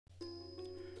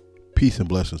Peace and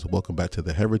blessings, and welcome back to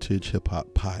the Heritage Hip Hop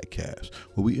Podcast,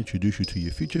 where we introduce you to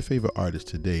your future favorite artists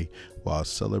today while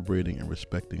celebrating and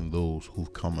respecting those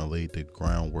who've come and laid the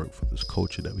groundwork for this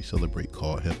culture that we celebrate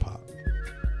called hip hop.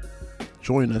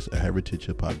 Join us at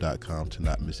heritagehiphop.com to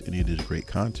not miss any of this great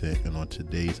content. And on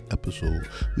today's episode,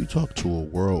 we talk to a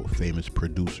world famous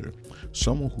producer,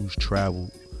 someone who's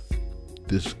traveled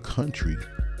this country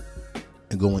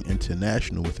and going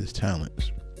international with his talents.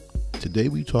 Today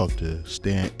we talk to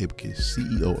Stan Ipkiss,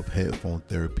 CEO of Headphone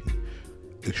Therapy,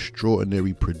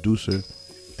 extraordinary producer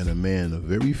and a man of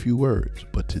very few words,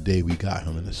 but today we got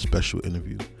him in a special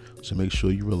interview. So make sure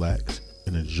you relax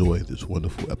and enjoy this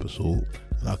wonderful episode,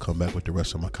 and I'll come back with the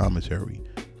rest of my commentary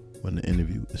when the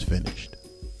interview is finished.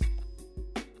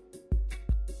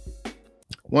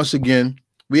 Once again,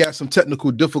 we had some technical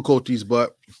difficulties,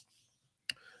 but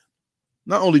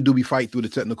not only do we fight through the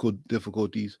technical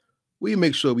difficulties, we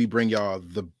make sure we bring y'all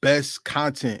the best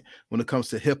content when it comes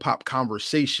to hip-hop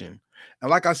conversation. And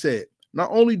like I said,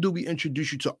 not only do we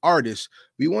introduce you to artists,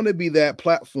 we want to be that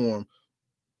platform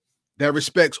that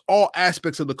respects all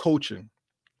aspects of the culture.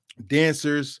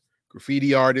 Dancers,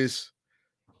 graffiti artists,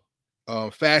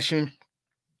 fashion,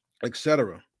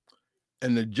 etc.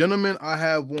 And the gentleman I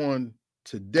have on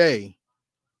today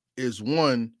is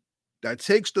one that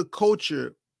takes the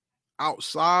culture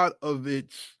outside of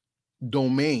its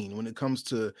domain when it comes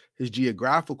to his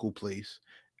geographical place,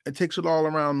 and takes it all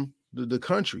around the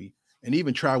country and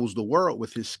even travels the world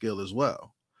with his skill as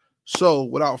well. So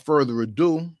without further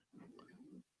ado,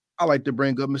 I'd like to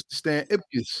bring up Mr. Stan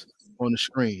Ipkiss on the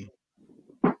screen.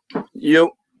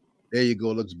 Yo. There you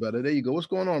go. Looks better. There you go. What's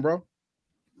going on, bro?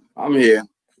 I'm here.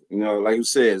 You know, like you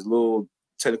said, it's little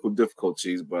technical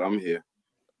difficulties, but I'm here.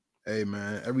 Hey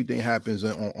man, everything happens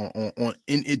on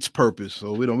in its purpose,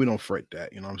 so we don't fret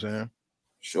that. You know what I'm saying?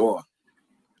 Sure.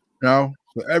 Now,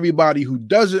 for everybody who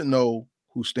doesn't know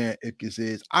who Stan Ipkiss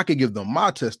is, I could give them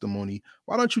my testimony.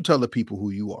 Why don't you tell the people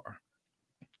who you are?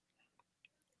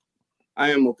 I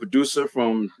am a producer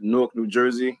from Newark, New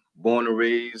Jersey, born and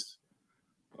raised.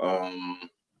 I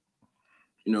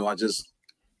just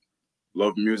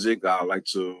love music. I like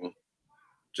to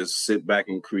just sit back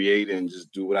and create and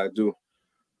just do what I do.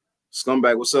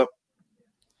 Scumbag, what's up?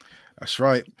 That's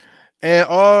right.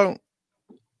 And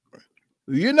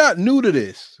you're not new to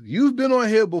this. You've been on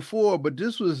here before, but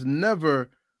this was never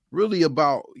really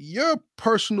about your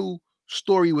personal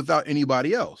story without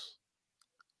anybody else.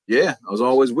 Yeah, I was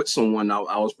always with someone I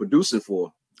was producing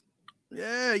for.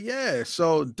 Yeah.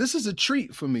 So this is a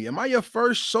treat for me. Am I your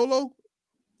first solo?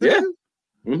 Yeah.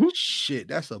 Mm-hmm. Shit,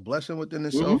 that's a blessing within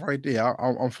itself right there.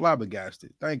 I'm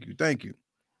flabbergasted. Thank you.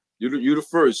 You're the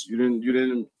first. You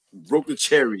didn't broke the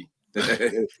cherry.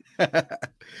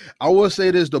 I will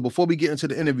say this though, before we get into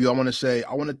the interview, I want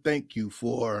to thank you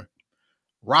for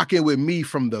rocking with me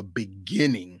from the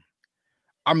beginning.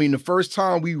 I mean, the first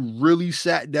time we really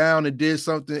sat down and did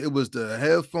something, it was the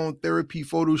Headphone Therapy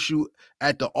photo shoot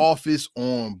at the office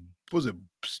on, was it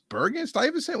Bergen?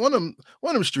 Stuyvesant? One of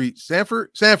them streets,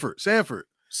 Sanford. We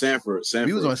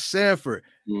was on Sanford.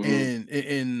 Mm-hmm.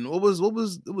 And what was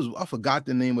I forgot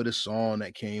the name of the song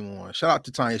that came on. Shout out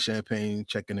to Tanya Champagne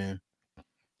checking in.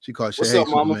 She called What's up,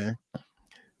 Mama?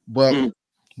 Man.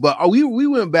 But we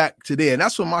went back to there, and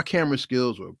that's when my camera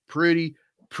skills were pretty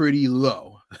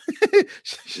low.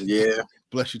 Yeah.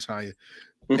 Bless you, Tanya.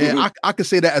 And I can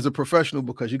say that as a professional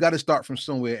because you got to start from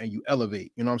somewhere and you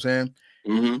elevate. You know what I'm saying?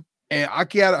 Mm-hmm. And I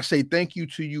gotta say thank you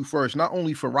to you first, not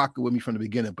only for rocking with me from the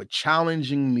beginning, but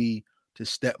challenging me to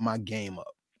step my game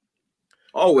up.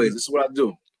 Always, this is what I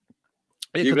do.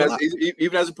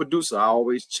 Even as a producer, I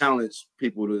always challenge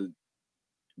people to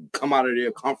come out of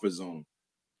their comfort zone.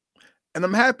 And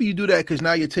I'm happy you do that because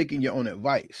now you're taking your own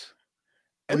advice.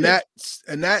 And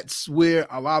that's where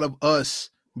a lot of us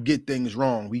get things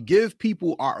wrong. We give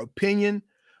people our opinion,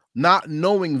 not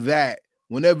knowing that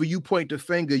whenever you point the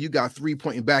finger, you got 3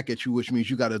 pointing back at you, which means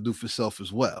you got to do for self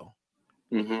as well.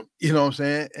 Mm-hmm. You know what I'm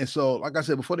saying? And so, like I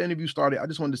said, before the interview started, I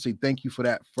just wanted to say thank you for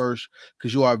that first,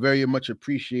 because you are very much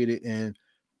appreciated. And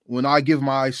when I give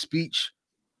my speech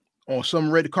on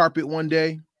some red carpet one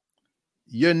day,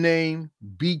 your name,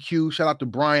 BQ, shout out to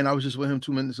Brian. I was just with him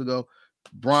 2 minutes ago.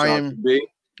 Brian,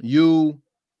 you,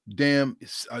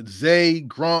 Zay,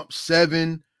 Grump,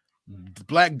 Seven,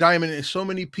 Black Diamond, and so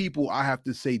many people I have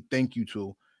to say thank you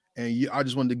to. And I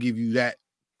just wanted to give you that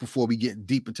before we get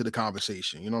deep into the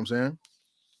conversation. You know what I'm saying?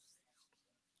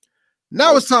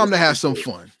 Now it's time to have some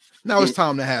fun.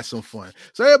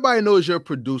 So everybody knows you're a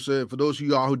producer. For those of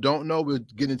y'all who don't know, we'll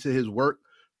get into his work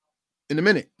in a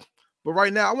minute. But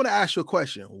right now, I want to ask you a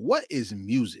question. What is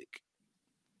music?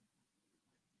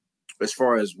 As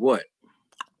far as what?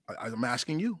 I'm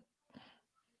asking you.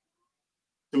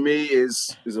 To me,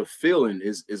 is a feeling,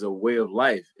 is a way of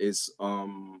life. It's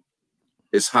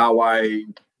how I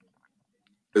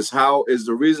is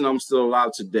the reason I'm still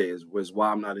alive today. Is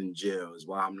why I'm not in jail. Is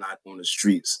why I'm not on the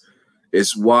streets.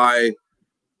 It's why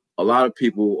a lot of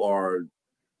people are,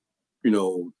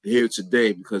 here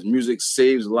today, because music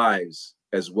saves lives,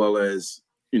 as well as,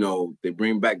 they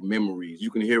bring back memories.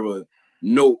 You can hear a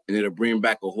note and it'll bring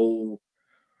back a whole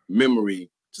memory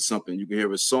to something. You can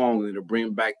hear a song and bring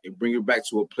it back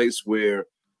to a place where,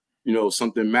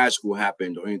 something magical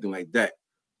happened or anything like that.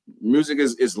 Music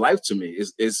is life to me.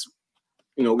 It's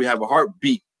we have a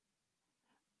heartbeat.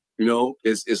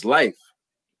 It's life.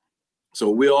 So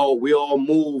we all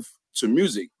move to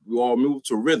music. We all move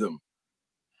to rhythm.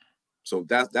 So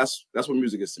that's what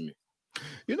music is to me.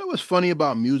 You know what's funny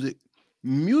about music?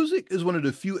 Music is one of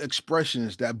the few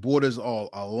expressions that borders all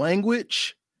a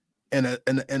language and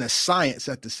a science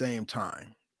at the same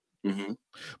time. Mm-hmm.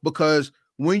 Because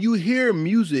when you hear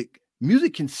music,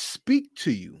 music can speak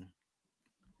to you,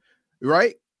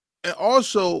 right? And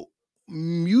also,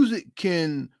 music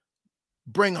can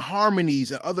bring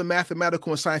harmonies and other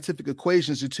mathematical and scientific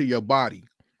equations into your body.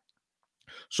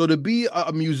 So to be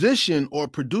a musician or a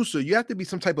producer, you have to be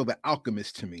some type of an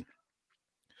alchemist to me.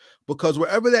 Because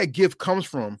wherever that gift comes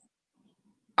from,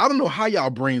 I don't know how y'all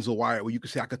brains are wired where you can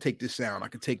say, I could take this sound, I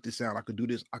could take this sound, I could do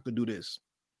this, I could do this.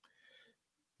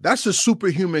 That's a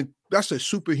superhuman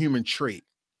trait.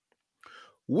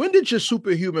 When did your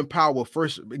superhuman power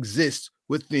first exist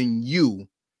within you,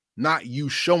 not you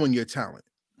showing your talent?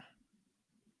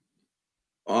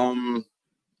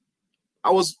 I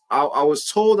was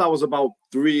told I was about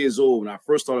 3 years old when I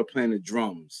first started playing the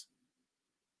drums.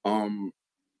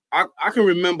 I can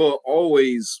remember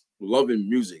always loving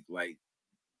music, like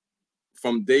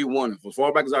from day one. As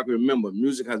far back as I can remember,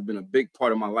 music has been a big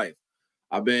part of my life.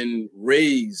 I've been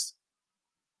raised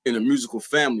in a musical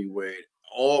family where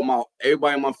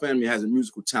everybody in my family has a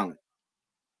musical talent.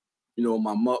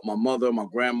 My mother, my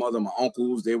grandmother, my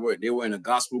uncles, they were in a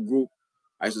gospel group.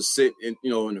 I used to sit in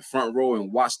the front row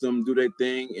and watch them do their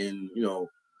thing, and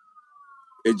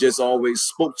it just always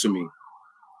spoke to me.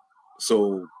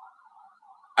 So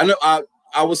I know I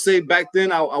would say back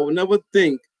then I would never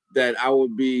think that I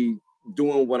would be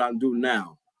doing what I do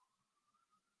now.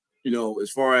 As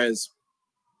far as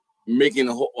making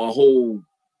a whole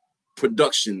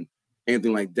production,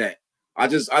 anything like that. I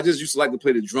just used to like to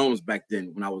play the drums back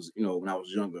then when I was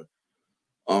younger.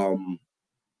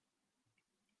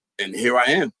 And here I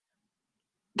am,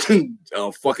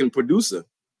 a fucking producer.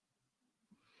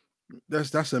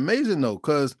 That's amazing though,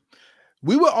 because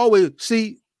we would always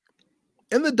see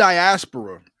in the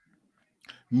diaspora,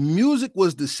 music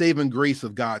was the saving grace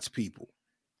of God's people.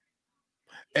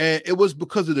 And it was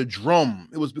because of the drum,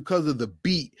 it was because of the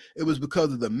beat, it was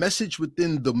because of the message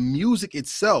within the music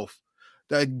itself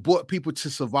that brought people to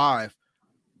survive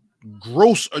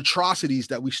gross atrocities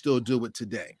that we still deal with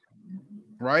today.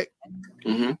 Right?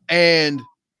 Mm-hmm. And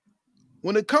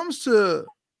when it comes to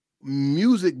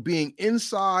music being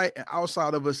inside and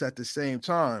outside of us at the same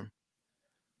time,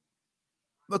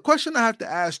 the question I have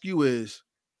to ask you is,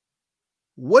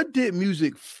 what did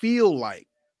music feel like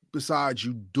besides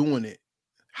you doing it?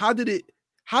 How did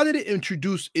it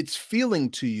introduce its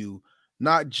feeling to you,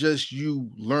 not just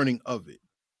you learning of it?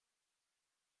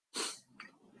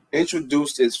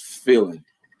 Introduced its feeling.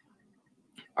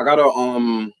 I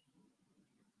gotta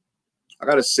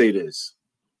say this.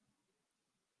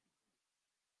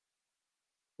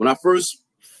 When I first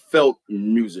felt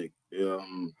music,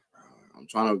 I'm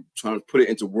trying to put it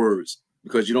into words,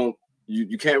 because you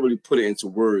can't really put it into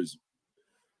words.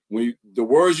 When the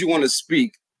words you want to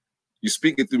speak, you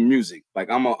speak it through music. Like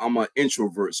I'm an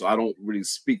introvert, so I don't really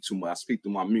speak too much. I speak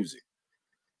through my music,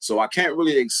 so I can't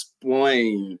really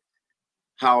explain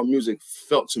how music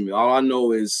felt to me. All I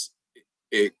know is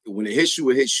when it hits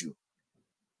you,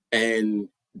 and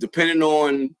depending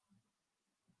on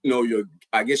your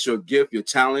gift, your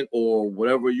talent, or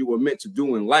whatever you were meant to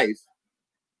do in life,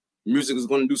 music is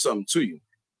going to do something to you.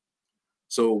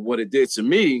 So what it did to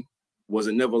me was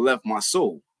it never left my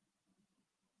soul.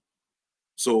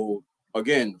 So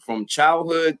again, from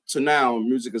childhood to now,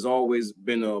 music has always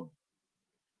been a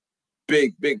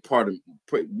big part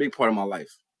of my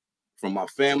life. From my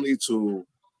family to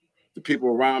the people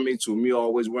around me to me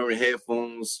always wearing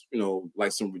headphones,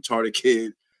 like some retarded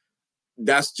kid.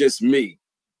 That's just me.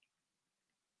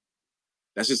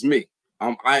 That's just me.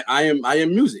 I am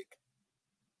music.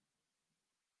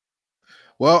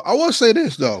 Well, I will say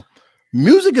this though.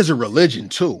 Music is a religion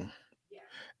too.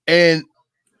 And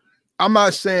I'm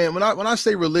not saying when I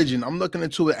say religion, I'm looking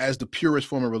into it as the purest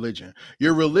form of religion.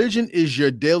 Your religion is your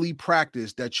daily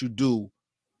practice that you do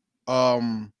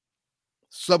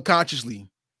subconsciously,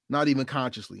 not even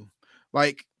consciously.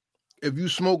 Like if you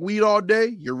smoke weed all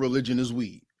day, your religion is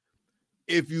weed.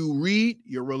 If you read,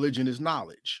 your religion is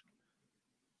knowledge.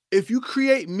 If you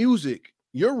create music,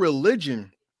 your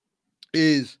religion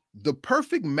is the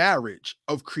perfect marriage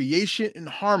of creation and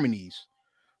harmonies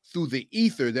through the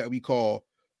ether that we call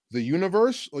the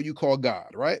universe or you call God,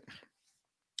 right?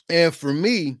 And for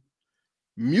me,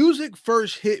 music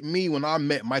first hit me when I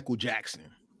met Michael Jackson.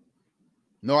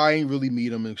 No, I ain't really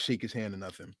meet him and shake his hand or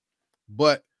nothing.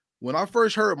 But when I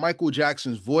first heard Michael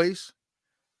Jackson's voice,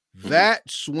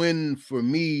 that's when for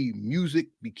me music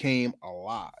became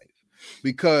alive.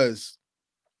 Because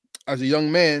as a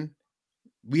young man,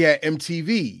 we had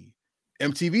MTV.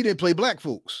 MTV didn't play black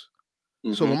folks.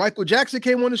 So when Michael Jackson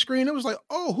came on the screen, it was like,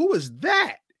 oh, who is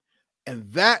that?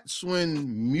 And that's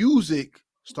when music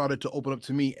started to open up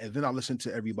to me. And then I listened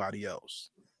to everybody else.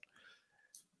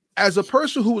 As a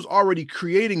person who was already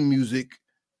creating music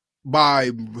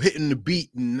by hitting the beat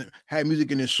and had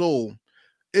music in his soul,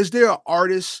 is there an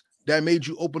artist that made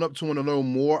you open up to want to know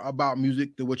more about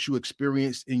music than what you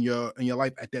experienced in your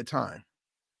life at that time?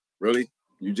 Really?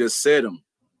 You just said him.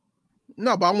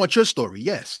 No, but I want your story.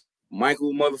 Yes.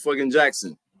 Michael motherfucking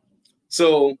Jackson.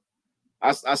 So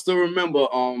I still remember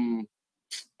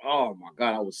oh my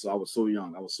God, I was so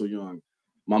young. I was so young.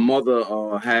 My mother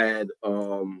had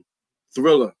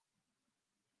Thriller.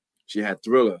 She had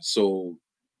Thriller. So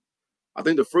I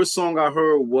think the first song I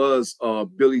heard was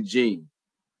Billie Jean.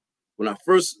 When I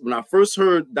first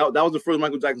heard that was the first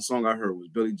Michael Jackson song I heard was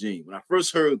Billie Jean. When I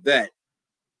first heard that,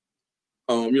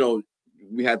 you know,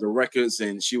 we had the records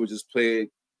and she would just play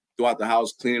it throughout the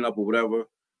house, cleaning up or whatever.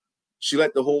 She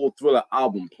let the whole Thriller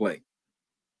album play.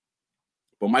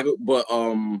 But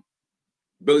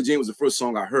Billie Jean was the first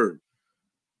song I heard.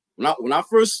 When I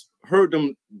first heard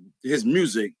his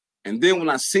music, and then when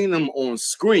I seen him on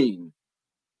screen,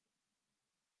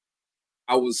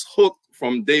 I was hooked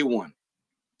from day one.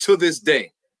 To this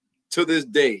day,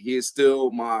 he is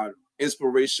still my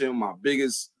inspiration, my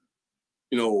biggest,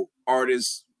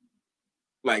 artist.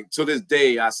 Like to this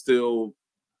day, he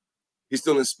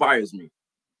still inspires me,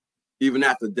 even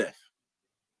after death.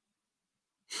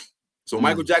 So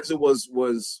Michael Jackson was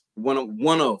one of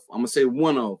I'm gonna say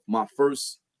one of my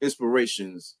first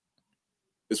inspirations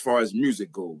as far as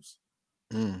music goes.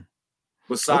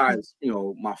 Besides,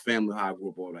 my family, how I grew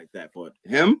up, all like that. But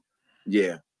him,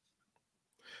 yeah.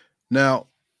 Now,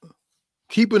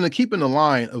 keeping the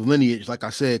line of lineage, like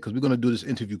I said, because we're gonna do this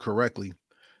interview correctly.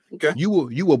 Okay.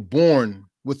 You were born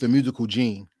with the musical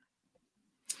gene.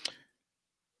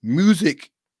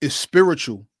 Music is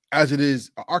spiritual as it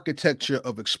is an architecture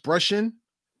of expression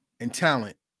and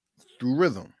talent through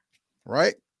rhythm,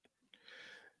 right?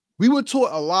 We were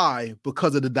taught a lie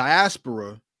because of the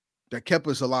diaspora that kept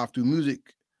us alive through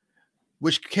music,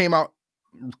 which came out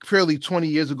fairly 20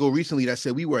 years ago recently that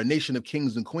said we were a nation of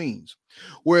kings and queens,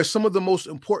 whereas some of the most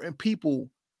important people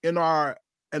in our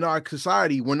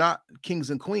society were not kings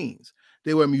and queens.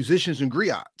 They were musicians and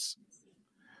griots.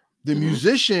 The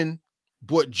musician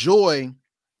brought joy,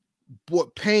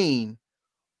 brought pain,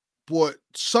 brought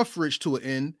suffrage to an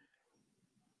end,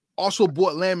 also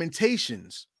brought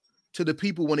lamentations to the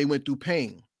people when they went through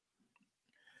pain.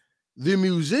 The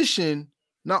musician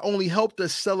not only helped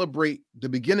us celebrate the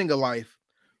beginning of life,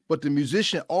 but the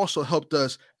musician also helped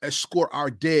us escort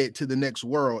our dead to the next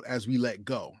world as we let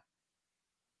go.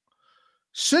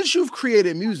 Since you've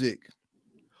created music,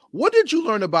 what did you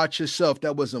learn about yourself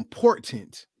that was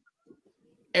important?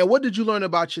 And what did you learn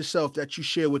about yourself that you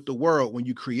share with the world when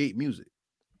you create music?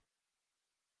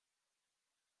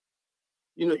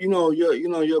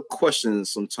 Your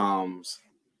questions sometimes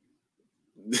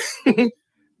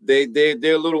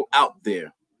they're a little out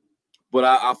there, but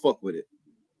I fuck with it.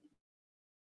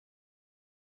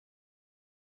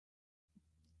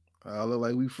 I look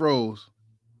like we froze,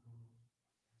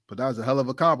 but that was a hell of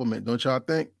a compliment, don't y'all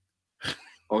think?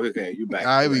 Okay, you back.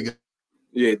 All right, we go.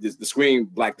 Yeah, the screen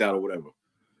blacked out or whatever.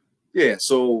 Yeah,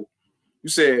 so you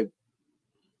said,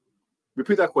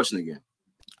 repeat that question again.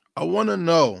 I want to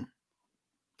know,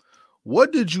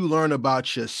 what did you learn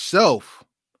about yourself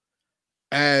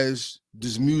as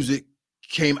this music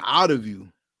came out of you?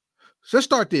 So let's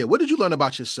start there. What did you learn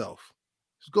about yourself?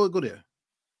 Let's go there.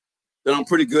 That I'm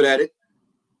pretty good at it.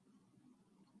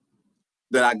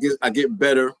 That I get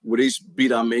better with each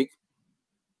beat I make.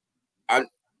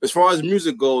 As far as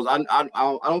music goes, I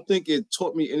don't think it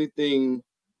taught me anything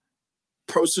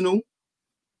personal.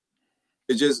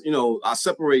 It just, I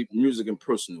separate music and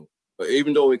personal.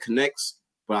 even though it connects,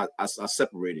 but I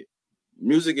separate it.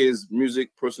 Music is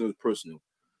music, personal is personal.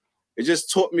 It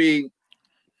just taught me, you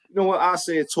know what I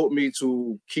say, it taught me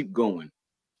to keep going.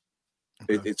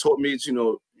 Okay. It taught me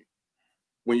to,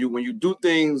 when you do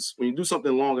things, when you do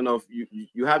something long enough,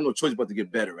 you have no choice but to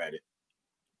get better at it.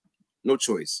 No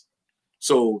choice.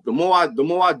 So the more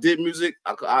I did music,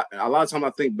 a lot of time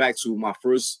I think back to my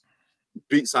first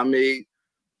beats I made.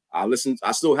 I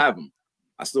still have them.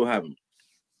 I still have them.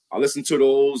 I listen to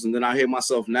those, and then I hear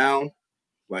myself now,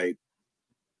 like,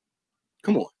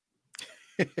 come on,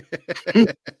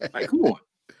 like, come on.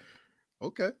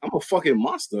 Okay. I'm a fucking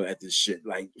monster at this shit.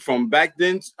 Like from back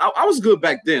then, I was good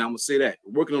back then. I'm gonna say that.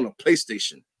 Working on a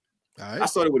PlayStation. All right. I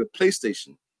started with a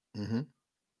PlayStation. Mm-hmm.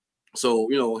 So,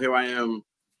 here I am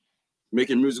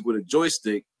making music with a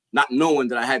joystick, not knowing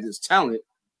that I had this talent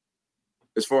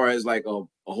as far as like a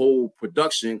whole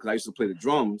production, because I used to play the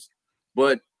drums.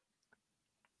 But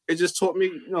it just taught me,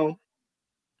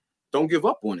 don't give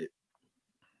up on it.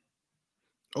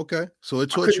 Okay. So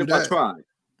it I taught couldn't you if I that. tried.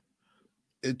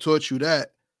 It taught you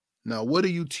that. Now, what are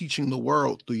you teaching the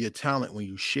world through your talent when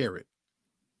you share it?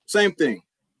 Same thing.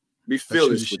 Be That shoot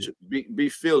fearless the with shit. be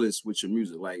fearless with your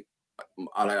music. Like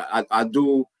I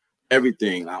do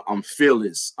everything. I'm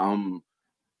fearless.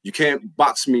 You can't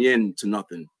box me into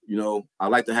nothing. I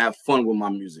like to have fun with my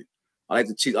music. I like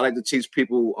to teach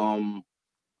people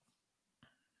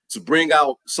to bring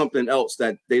out something else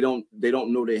that they don't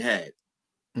know they had.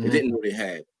 They Mhm. didn't know they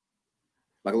had.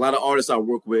 Like a lot of artists I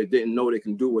work with didn't know they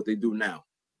can do what they do now.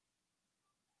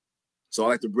 So I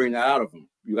like to bring that out of them.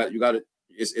 You got to.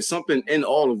 It's something in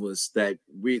all of us that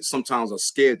we sometimes are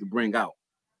scared to bring out.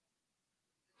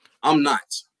 I'm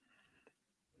not.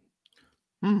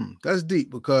 That's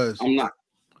deep because, I'm not.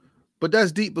 but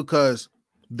that's deep because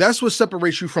that's what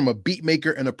separates you from a beat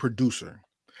maker and a producer.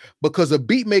 Because a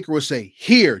beat maker will say,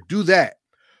 "Here, do that,"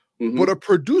 Mm-hmm. but a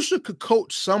producer could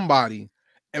coach somebody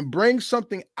and bring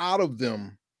something out of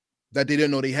them that they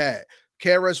didn't know they had.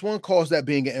 KRS-One calls that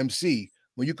being an MC,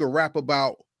 when you can rap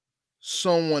about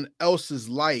someone else's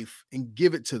life and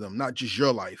give it to them, not just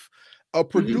your life. A Mm-hmm.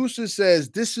 producer says,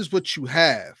 "This is what you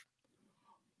have,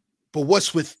 but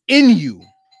what's within you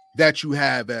that you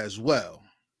have as well."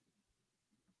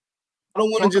 I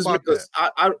don't want to Talk just make about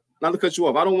that. not to cut you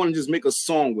off. I don't want to just make a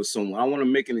song with someone. I want to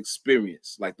make an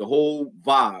experience. Like the whole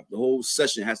vibe, the whole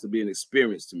session has to be an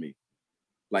experience to me.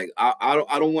 Like I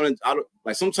don't want to. I don't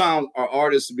like sometimes our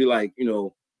artists be like,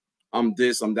 I'm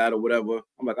this, I'm that, or whatever.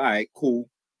 I'm like, all right, cool,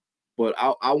 but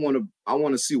I want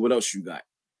to see what else you got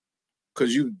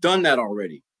because you've done that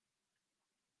already.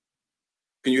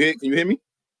 Can you hear me?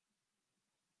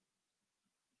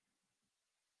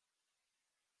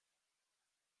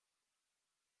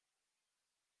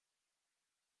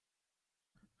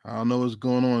 I don't know what's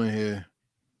going on in here.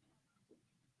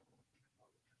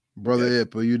 Brother Okay.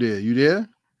 Ip, are you there? You there?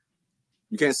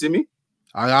 You can't see me?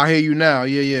 I hear you now.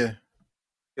 Yeah, yeah.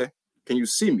 Okay. Can you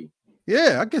see me?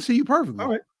 Yeah, I can see you perfectly.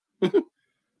 All right.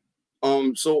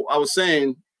 So I was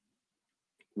saying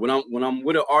when I'm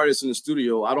with an artist in the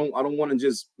studio, I don't want to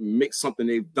just mix something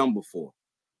they've done before.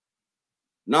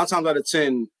 9 times out of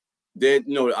 10, they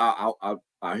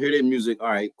I hear their music, all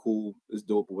right, cool, it's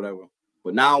dope or whatever.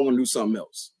 But now I want to do something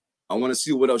else. I want to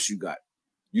see what else you got.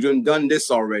 You done this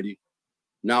already.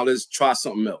 Now let's try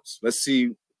something else. Let's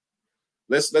see.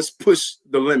 Let's push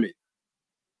the limit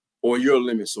or your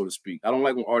limit, so to speak. I don't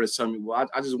like when artists tell me, well,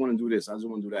 I just want to do this. I just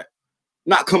want to do that.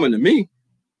 Not coming to me.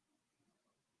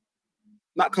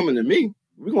 Not coming to me.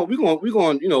 We're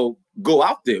gonna go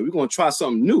out there. We're gonna try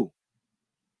something new.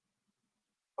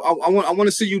 I want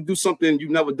to see you do something you've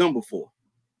never done before.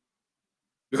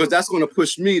 Because that's gonna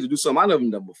push me to do something I never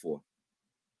done before.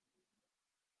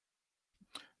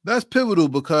 That's pivotal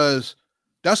because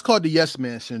that's called the yes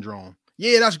man syndrome.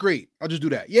 Yeah, that's great. I'll just do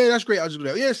that. Yeah, that's great. I'll just do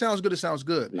that. Yeah, it sounds good. It sounds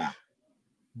good. Nah.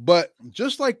 But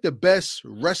just like the best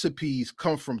recipes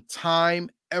come from time,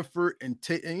 effort, and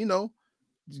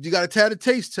you got to have a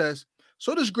taste test.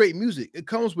 So does great music. It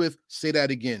comes with, say that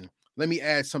again. Let me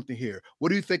add something here. What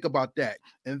do you think about that?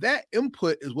 And that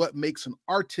input is what makes an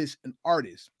artist an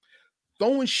artist.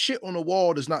 Throwing shit on the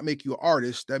wall does not make you an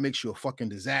artist. That makes you a fucking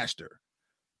disaster.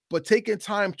 But taking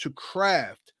time to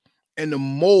craft and to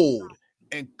mold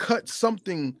and cut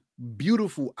something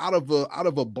beautiful out of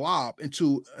a blob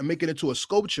into and make it into a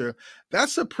sculpture,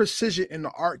 that's a precision in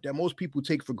the art that most people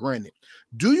take for granted.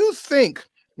 Do you think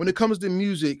when it comes to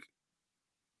music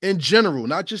in general,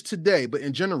 not just today, but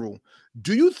in general,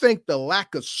 do you think the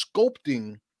lack of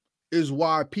sculpting is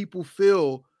why people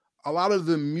feel a lot of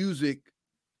the music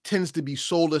tends to be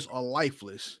soulless or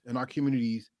lifeless in our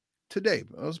communities today?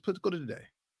 Go to today.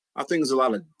 I think there's a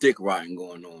lot of dick riding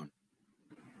going on.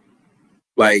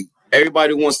 Like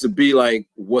everybody wants to be like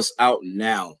what's out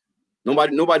now.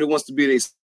 Nobody wants to be they.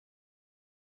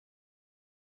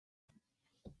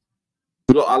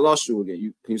 I lost you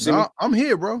again. Can you see me? I'm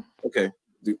here, bro. Okay.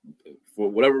 For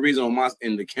whatever reason on my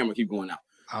end, the camera keep going out.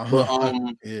 But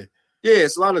yeah,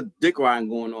 it's a lot of dick riding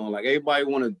going on. Like everybody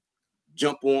want to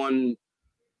jump on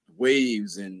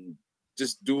waves and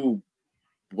just do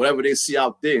whatever they see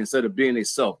out there instead of being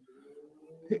themselves.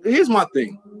 Here's my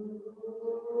thing.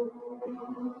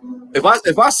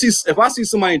 If I see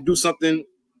somebody do something,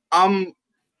 I'm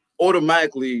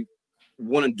automatically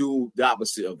want to do the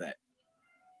opposite of that.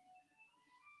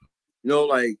 You know,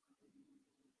 like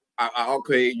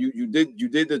okay, you did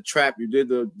the trap, you did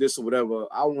the this or whatever.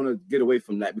 I want to get away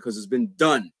from that because it's been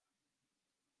done.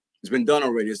 It's been done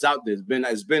already. It's out there.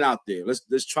 It's been out there.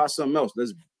 Let's try something else.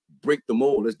 Let's break the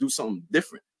mold. Let's do something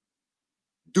different.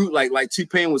 Do like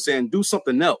T-Pain was saying, do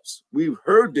something else. We've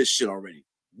heard this shit already.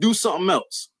 Do something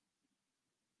else.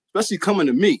 Especially coming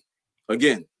to me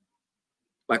again.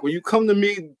 Like when you come to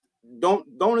me,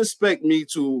 don't expect me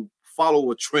to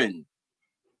follow a trend.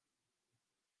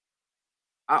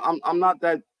 I'm not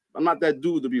that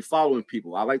dude to be following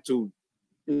people. I like to.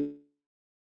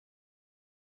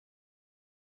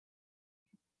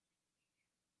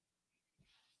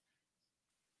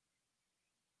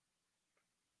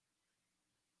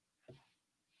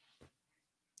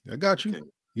 I got you. Okay.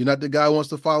 You're not the guy who wants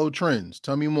to follow trends.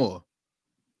 Tell me more.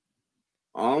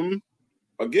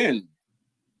 Again,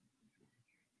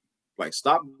 like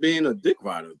stop being a dick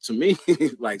rider to me.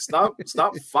 Like stop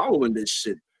following this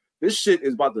shit. This shit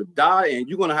is about to die, and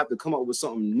you're gonna have to come up with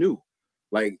something new.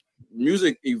 Like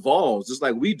music evolves just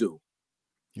like we do.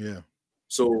 Yeah.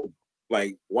 So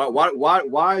like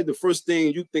why the first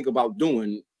thing you think about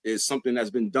doing is something that's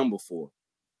been done before?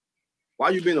 Why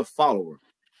are you being a follower?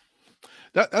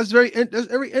 That's very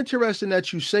interesting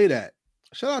that you say that.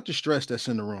 Shout out to Stress that's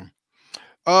in the room.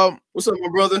 What's up, my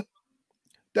brother?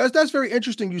 That's very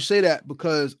interesting you say that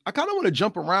because I kind of want to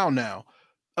jump around now.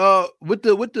 With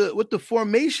the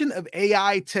formation of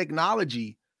AI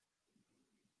technology,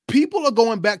 people are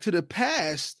going back to the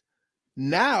past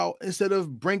now instead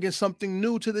of bringing something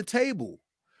new to the table.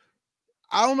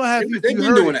 I don't know how they've been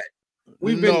doing that.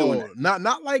 We've been doing that.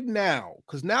 Not like now,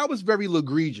 because now it's very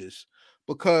egregious.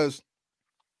 Because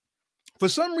for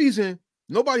some reason,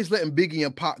 nobody's letting Biggie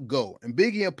and Pac go, and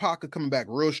Biggie and Pac are coming back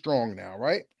real strong now,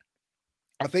 right?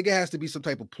 I think it has to be some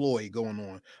type of ploy going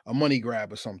on, a money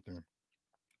grab or something.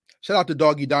 Shout out to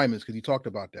Doggy Diamonds because he talked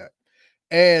about that.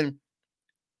 And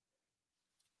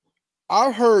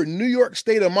I've heard New York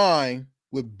State of Mind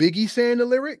with Biggie saying the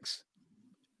lyrics,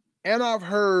 and I've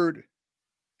heard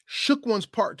Shook One's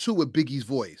Part 2 with Biggie's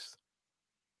voice.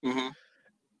 Mm-hmm.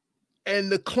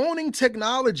 And the cloning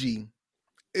technology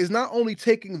is not only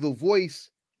taking the voice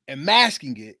and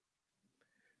masking it,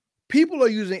 people are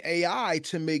using AI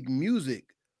to make music,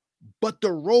 but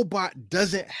the robot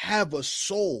doesn't have a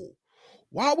soul.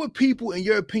 Why would people, in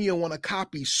your opinion, want to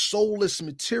copy soulless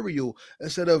material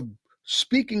instead of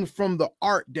speaking from the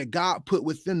art that God put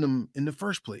within them in the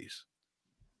first place?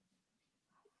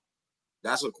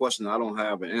 That's a question I don't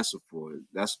have an answer for.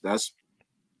 That's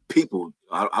people.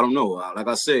 I don't know. Like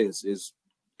I said,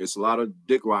 it's a lot of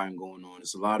dick riding going on.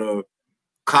 It's a lot of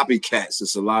copycats.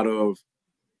 It's a lot of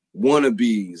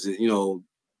wannabes. You know,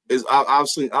 I've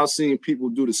seen people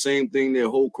do the same thing their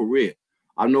whole career.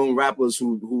 I've known rappers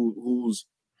who's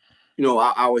you know,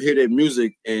 I would hear their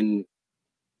music and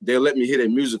they'll let me hear their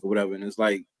music or whatever, and it's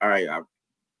like, all right,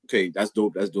 okay, that's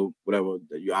dope, whatever.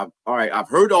 All right, I've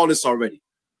heard all this already.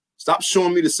 Stop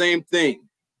showing me the same thing,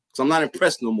 because I'm not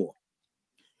impressed no more.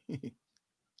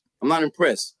 I'm not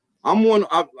impressed. I'm one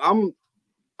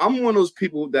of those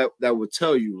people that would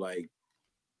tell you like,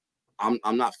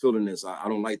 I'm not feeling this. I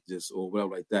don't like this or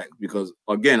whatever like that, because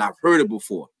again, I've heard it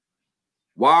before.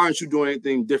 Why aren't you doing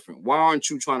anything different? Why aren't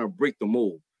you trying to break the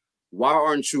mold? Why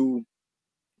aren't you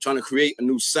trying to create a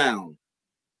new sound?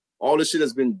 All this shit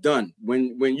has been done.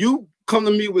 When you come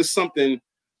to me with something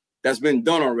that's been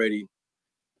done already,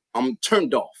 I'm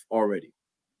turned off already.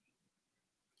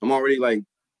 I'm already like,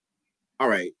 all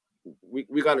right,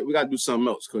 we gotta do something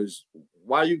else, because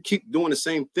why you keep doing the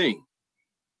same thing?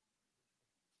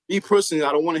 Me personally,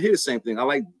 I don't want to hear the same thing. I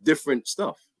like different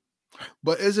stuff.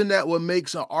 But isn't that what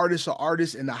makes an artist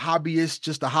and a hobbyist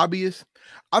just a hobbyist?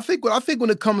 I think when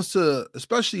it comes to,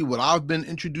 especially what I've been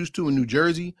introduced to in New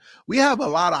Jersey, we have a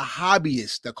lot of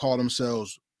hobbyists that call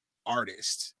themselves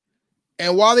artists.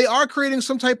 And while they are creating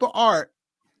some type of art,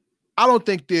 I don't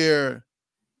think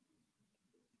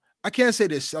I can't say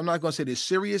this, I'm not going to say they're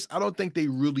serious. I don't think they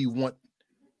really want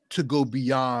to go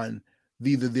beyond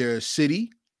either their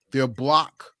city, their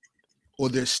block, or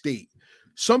their state.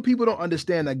 Some people don't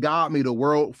understand that God made a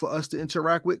world for us to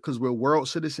interact with because we're world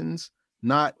citizens,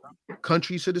 not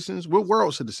country citizens. We're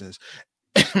world citizens.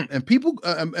 And people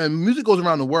and music goes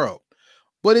around the world.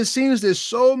 But it seems there's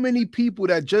so many people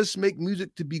that just make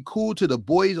music to be cool to the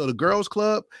boys or the girls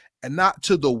club and not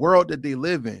to the world that they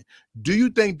live in. Do you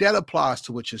think that applies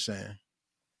to what you're saying?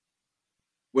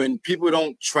 When people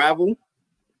don't travel,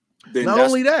 then not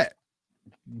only that,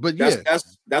 but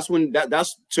that's when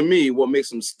that's to me what makes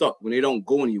them stuck, when they don't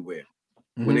go anywhere.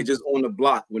 Mm-hmm. When they just on the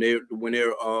block, when they're what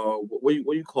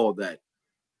do you call that?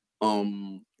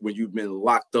 When you've been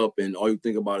locked up and all you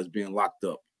think about is being locked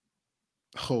up.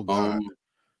 Oh God.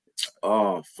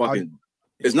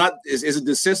 Is it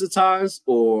desensitized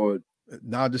or?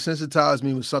 Now desensitized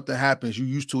means when something happens, you're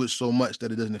used to it so much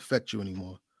that it doesn't affect you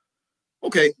anymore.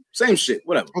 Okay, same shit,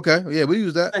 whatever. Okay, yeah, we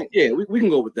use that. Yeah, we can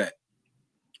go with that.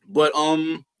 But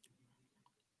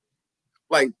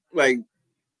like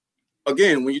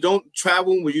again, when you don't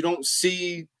travel, when you don't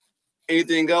see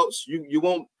anything else, you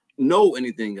won't know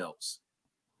anything else.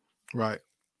 Right.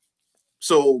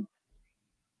 So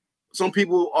some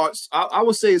people are, I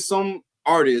would say some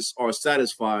artists are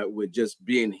satisfied with just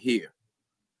being here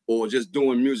or just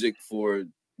doing music for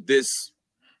this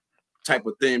type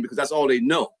of thing because that's all they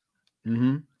know.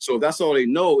 Mm-hmm. So if that's all they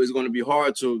know, it's going to be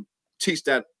hard to teach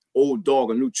that old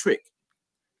dog a new trick.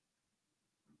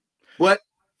 But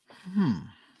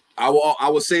I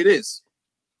will say this.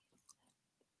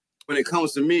 When it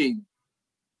comes to me,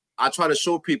 I try to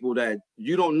show people that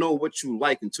you don't know what you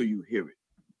like until you hear it.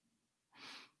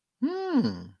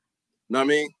 Know what I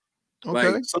mean? Okay.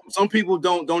 Like some people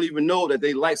don't even know that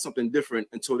they like something different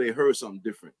until they heard something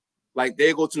different. Like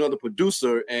they go to another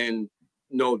producer and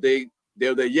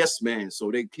they're the yes man,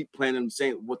 so they keep playing them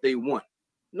saying what they want.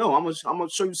 No, I'm gonna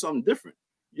show you something different.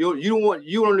 You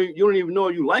don't even know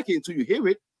you like it until you hear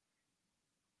it,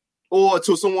 or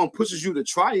until someone pushes you to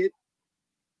try it.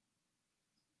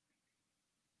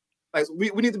 Like we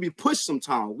need to be pushed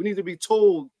sometimes. We need to be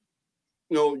told,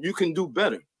 you can do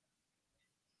better,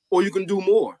 or you can do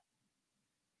more.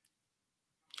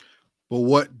 But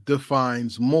what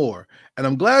defines more? And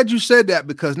I'm glad you said that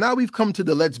because now we've come to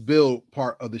the let's build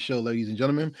part of the show, ladies and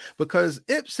gentlemen, because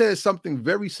Ip says something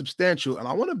very substantial, and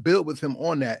I want to build with him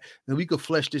on that, and we could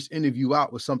flesh this interview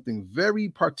out with something very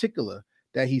particular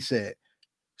that he said.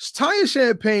 Tanya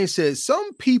Champagne says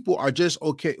some people are just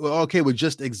okay with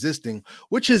just existing,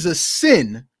 which is a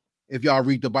sin if y'all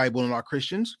read the Bible and are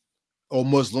Christians or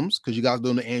Muslims, because you guys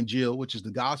know the Angel, which is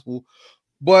the gospel.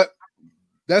 But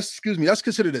that's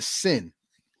considered a sin.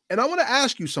 And I want to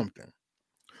ask you something.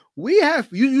 We have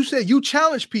you said you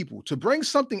challenge people to bring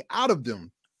something out of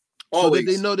them so that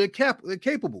they know they're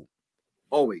capable.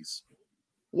 Always.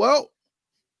 Well,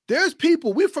 there's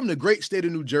people. We're from the great state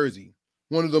of New Jersey.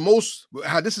 One of the most,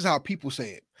 this is how people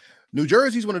say it. New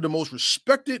Jersey is one of the most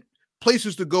respected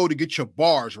places to go to get your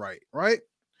bars right?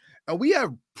 And we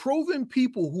have proven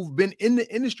people who've been in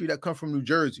the industry that come from New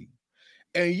Jersey.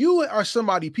 And you are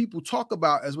somebody people talk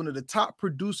about as one of the top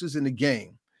producers in the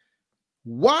game.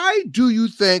 Why do you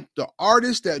think the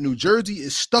artist that New Jersey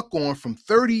is stuck on from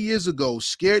 30 years ago,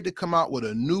 scared to come out with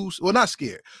not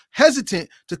scared, hesitant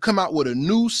to come out with a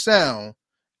new sound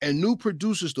and new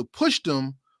producers to push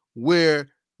them where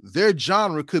their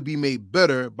genre could be made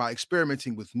better by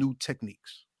experimenting with new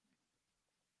techniques?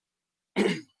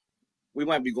 We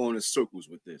might be going in circles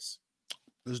with this.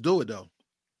 Let's do it though.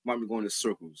 Might be going in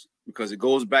circles because it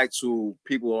goes back to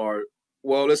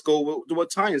let's go with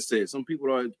what Tanya said. Some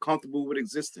people are comfortable with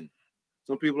existing.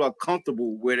 Some people are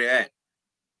comfortable where they're at.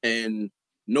 And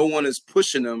no one is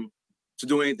pushing them to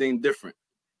do anything different.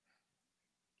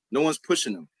 No one's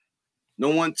pushing them. No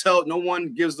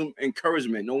one gives them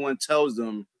encouragement. No one tells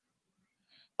them,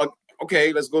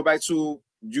 okay, let's go back to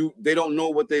you. They don't know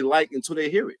what they like until they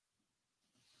hear it.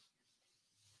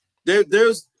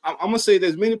 I'm gonna say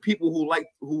there's many people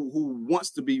who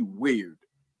wants to be weird,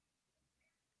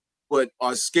 but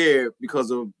are scared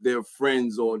because of their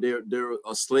friends or they're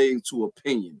a slave to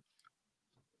opinion.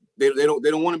 They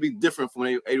don't want to be different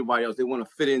from everybody else. They want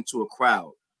to fit into a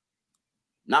crowd.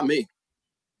 Not me.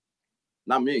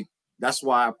 That's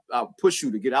why I push you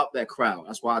to get out that crowd.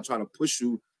 That's why I try to push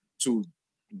you to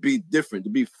be different, to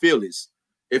be fearless.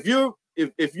 If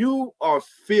you are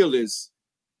fearless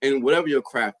in whatever your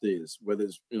craft is, whether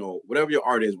it's whatever your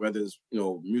art is, whether it's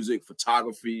music,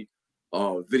 photography,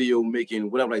 video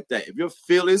making, whatever like that. If you're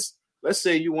fearless, let's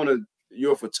say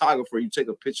you're a photographer, you take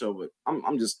a picture of it.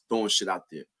 I'm just throwing shit out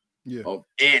there. Yeah. Of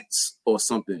ants or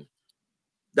something.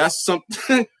 That's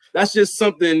something. That's just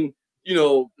something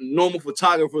normal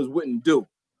photographers wouldn't do.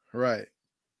 Right.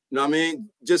 You know what I mean?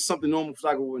 Just something normal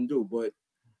photographers wouldn't do. But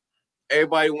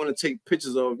everybody want to take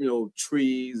pictures of,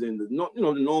 trees and the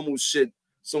normal shit.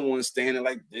 Someone standing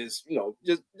like this,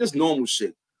 just normal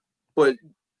shit. But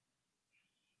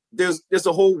there's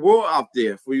a whole world out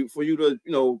there for you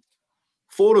to,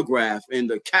 photograph and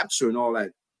to capture and all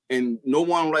that. And no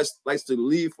one likes to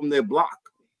leave from their block.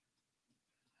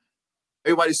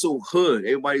 Everybody's so hood.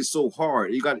 Everybody's so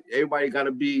hard. Everybody got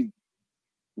to be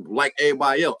like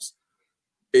everybody else.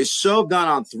 It's shoved down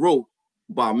our throat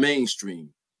by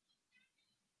mainstream.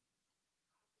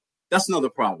 That's another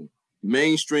problem.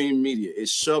 Mainstream media is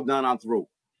shoved down our throat.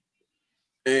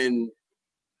 And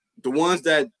the ones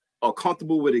that are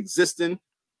comfortable with existing,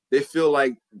 they feel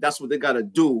like that's what they got to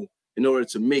do in order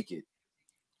to make it.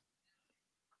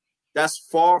 That's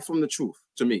far from the truth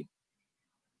to me.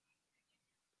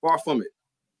 Far from it.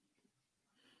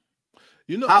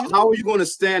 How are you going to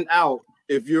stand out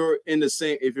if you're in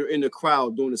the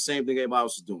crowd doing the same thing everybody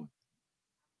else is doing?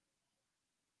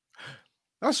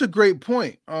 That's a great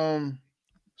point.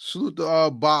 Salute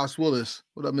to Boss Willis.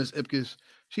 What up, Miss Ipkiss?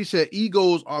 She said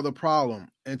egos are the problem.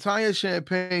 And Tanya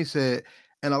Champagne said,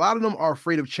 and a lot of them are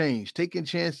afraid of change. Taking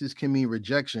chances can mean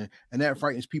rejection, and that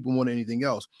frightens people more than anything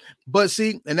else. But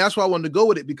see, and that's why I wanted to go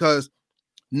with it, because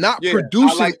not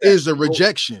producing is a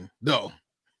rejection, though.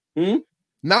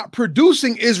 Not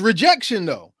producing is rejection,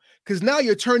 though, because now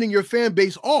you're turning your fan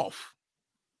base off.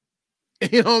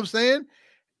 You know what I'm saying?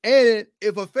 And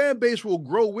if a fan base will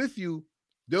grow with you,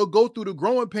 they'll go through the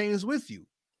growing pains with you.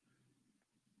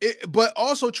 But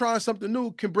also trying something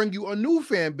new can bring you a new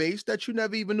fan base that you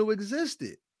never even knew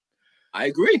existed. I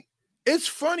agree. It's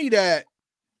funny that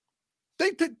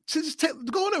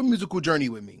go on a musical journey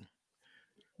with me.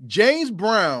 James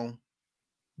Brown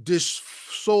did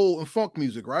soul and funk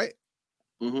music, right?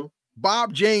 Mm-hmm.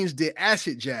 Bob James did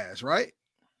acid jazz, right?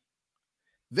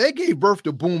 They gave birth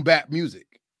to boom bap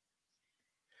music,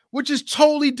 which is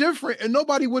totally different, and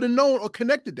nobody would have known or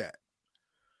connected that.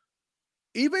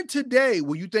 Even today,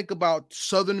 when you think about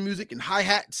Southern music and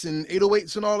hi-hats and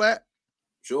 808s and all that,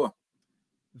 sure,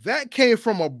 that came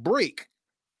from a break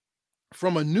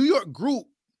from a New York group,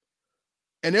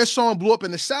 and their song blew up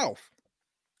in the South.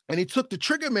 And he took the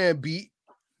Trigger Man beat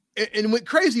and went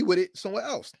crazy with it somewhere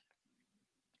else.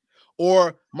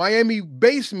 Or Miami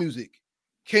bass music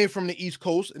came from the East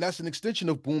Coast, and that's an extension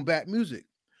of boom bap music.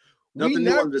 Nothing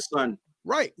new under the sun.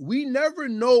 Right. We never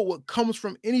know what comes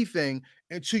from anything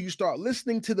until you start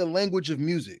listening to the language of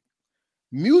music.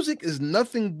 Music is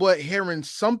nothing but hearing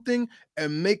something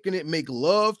and making it make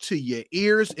love to your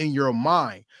ears and your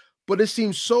mind. But it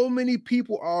seems so many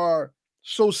people are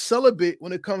so celibate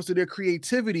when it comes to their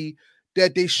creativity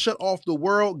that they shut off the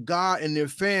world, God, and their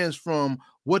fans from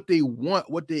what they want,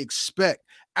 what they expect.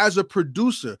 As a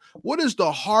producer, what is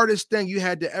the hardest thing you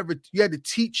had to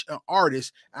teach an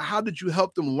artist, and how did you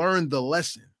help them learn the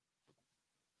lesson?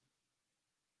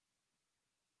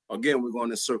 Again, we're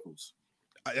going in circles.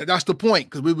 That's the point,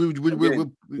 because we're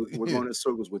going in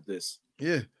circles with this.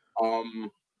 Yeah. The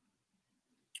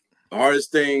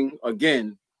hardest thing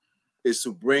again is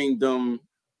to bring them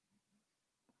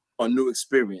a new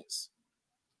experience.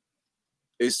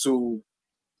 Is to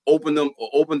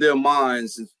open their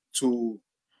minds to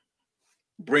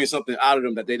bring something out of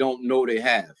them that they don't know they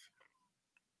have.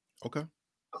 Okay.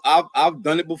 I've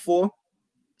done it before.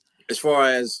 As far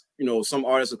as, some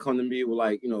artists will come to me with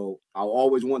like, I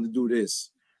always wanted to do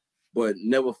this, but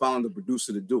never found a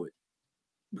producer to do it.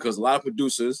 Because a lot of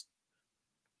producers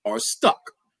are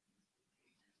stuck.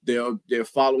 They're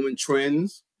following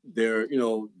trends. They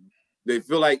feel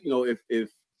like,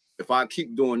 if I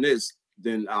keep doing this,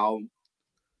 then I'll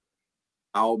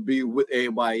be with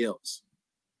everybody else.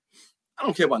 I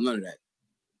don't care about none of that.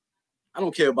 I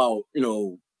don't care about,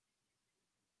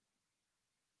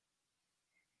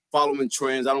 following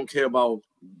trends. I don't care about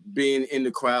being in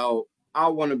the crowd. I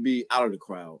want to be out of the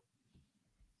crowd.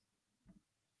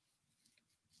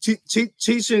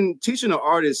 Teaching the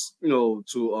artists, to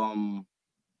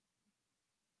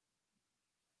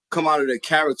come out of their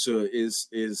character is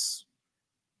it's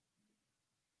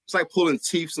like pulling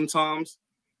teeth sometimes.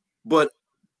 But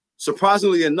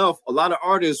surprisingly enough, a lot of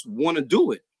artists want to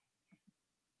do it,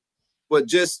 but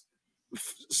just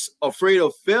afraid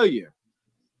of failure.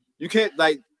 You can't,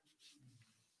 like,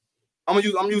 I'm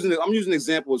using an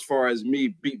example as far as me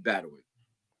beat battling.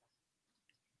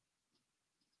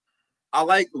 I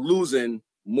like losing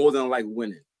more than I like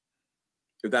winning,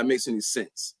 if that makes any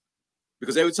sense.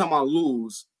 Because every time I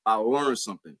lose, I learn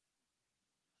something.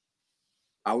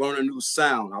 I learn a new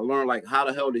sound. I learn, like, how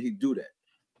the hell did he do that?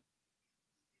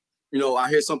 you know, I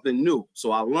hear something new.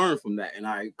 So I learn from that and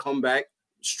I come back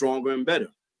stronger and better.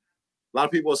 A lot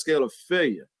of people are scared of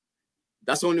failure.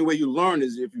 That's the only way you learn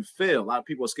is if you fail. A lot of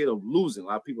people are scared of losing. A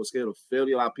lot of people are scared of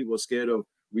failure. A lot of people are scared of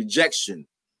rejection.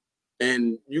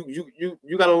 And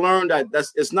you got to learn that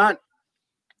it's not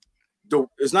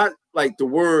like the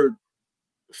word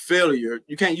failure.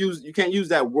 You can't use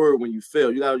that word when you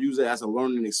fail. You got to use it as a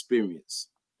learning experience.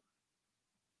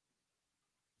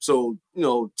 So, you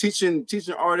know, teaching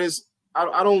artists,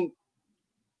 I don't.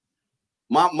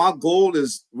 My goal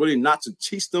is really not to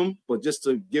teach them, but just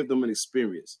to give them an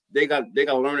experience. They got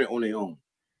to learn it on their own.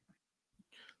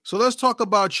 So let's talk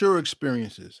about your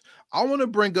experiences. I want to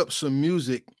bring up some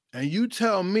music, and you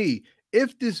tell me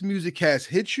if this music has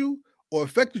hit you or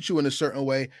affected you in a certain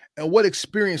way, and what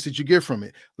experience did you get from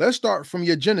it. Let's start from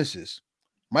your genesis.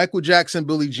 Michael Jackson,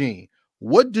 Billie Jean.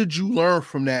 What did you learn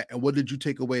from that, and what did you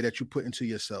take away that you put into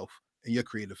yourself and your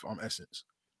creative essence?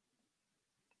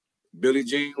 Billie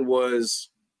Jean was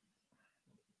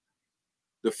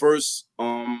the first,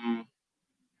 I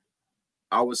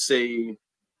would say,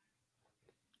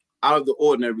 out of the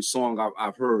ordinary song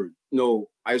I've heard. You know,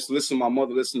 I used to listen. My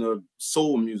mother listened to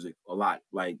soul music a lot,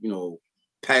 like, you know,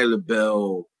 Patti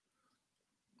LaBelle,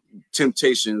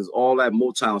 Temptations, all that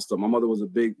Motown stuff. My mother was a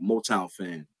big Motown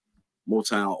fan,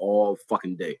 Motown all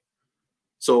fucking day.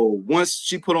 So once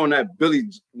she put on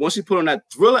that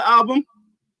Thriller album,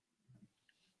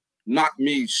 knocked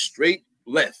me straight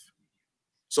left.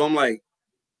 So I'm like,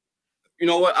 you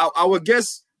know what? I would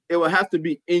guess it would have to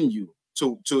be in you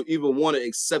to even want to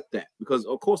accept that, because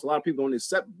of course a lot of people don't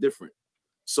accept different.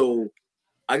 So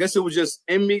I guess it was just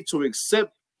in me to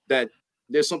accept that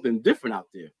there's something different out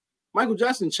there. Michael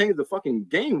Jackson changed the fucking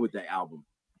game with that album.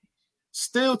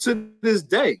 Still to this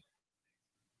day.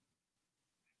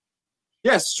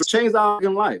 Yes, changed our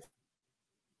fucking life.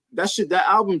 That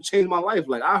album changed my life.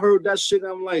 Like, I heard that shit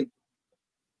and I'm like,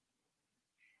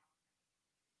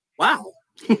 wow.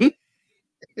 You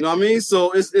know what I mean?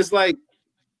 So it's like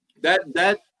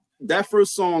that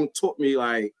first song taught me,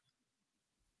 like,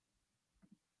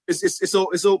 it's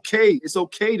okay. It's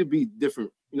okay to be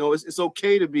different. You know, it's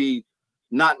okay to be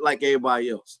not like everybody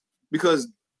else. Because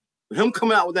him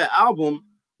coming out with that album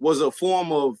was a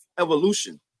form of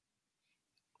evolution.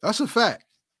 That's a fact.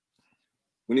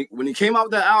 When he came out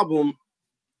with that album,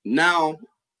 now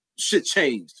shit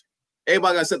changed.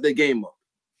 Everybody got to set their game up.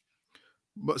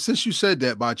 But since you said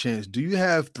that, by chance, do you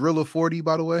have Thriller 40,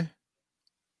 by the way?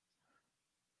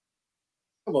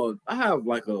 I have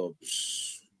like a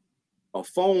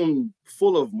phone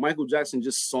full of Michael Jackson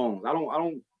just songs. I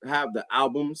don't have the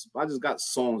albums. I just got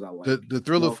songs I like. The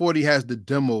Thriller 40 has the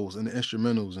demos and the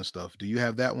instrumentals and stuff. Do you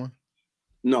have that one?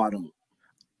 No, I don't.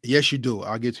 Yes, you do.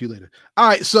 I'll get to you later. All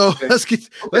right, so okay. let's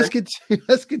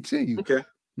continue. Okay.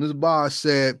 Ms. Boss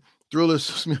said Thriller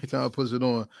Time puts it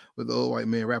on with the old white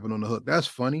man rapping on the hook. That's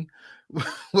funny.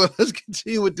 Well, let's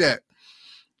continue with that.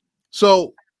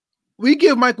 So we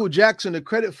give Michael Jackson the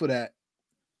credit for that.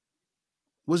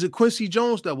 Was it Quincy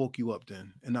Jones that woke you up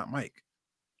then and not Mike?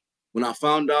 When I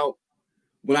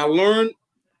learned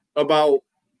about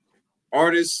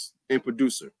artists and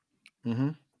producer,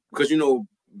 because, you know,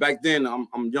 back then I'm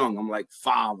young. I'm like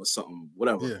 5 or something,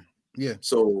 whatever. Yeah.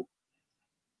 So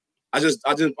I'm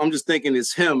just thinking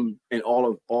it's him and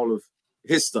all of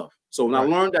his stuff. So when I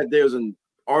learned that there's an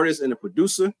artist and a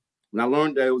producer, when I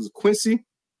learned that it was Quincy,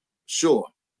 sure.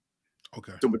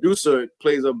 Okay. The producer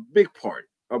plays a big part,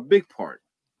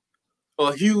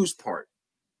 a huge part.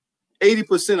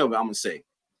 80% of it, I'm gonna say,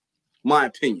 my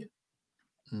opinion.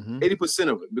 80%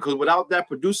 of it, because without that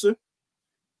producer,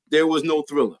 there was no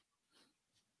Thriller.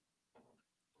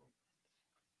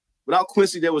 Without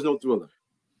Quincy, there was no Thriller.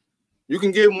 You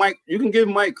can give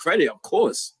Mike credit, of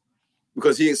course,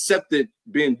 because he accepted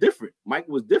being different. Mike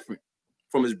was different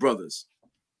from his brothers,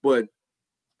 but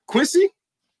Quincy,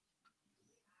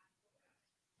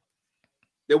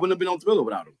 there wouldn't have been no Thriller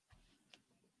without him.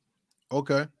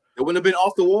 Okay. It wouldn't have been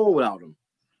Off the Wall without him.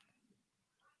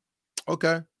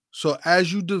 Okay. So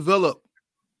as you develop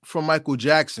from Michael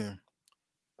Jackson,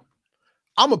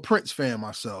 I'm a Prince fan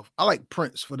myself. I like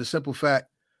Prince for the simple fact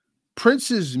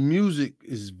Prince's music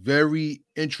is very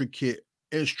intricate,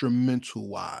 instrumental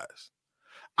wise.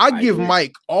 I give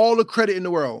Mike all the credit in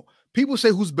the world. People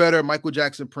say who's better, Michael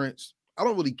Jackson, Prince. I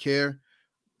don't really care.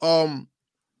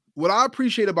 What I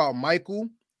appreciate about Michael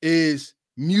is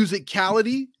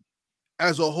musicality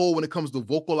as a whole when it comes to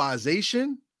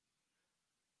vocalization.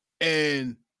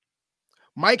 And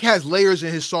Mike has layers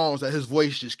in his songs that his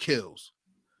voice just kills.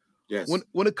 Yes.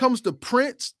 When it comes to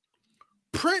Prince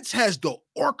has the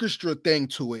orchestra thing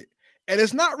to it. And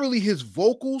it's not really his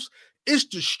vocals. it's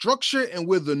the structure and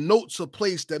where the notes are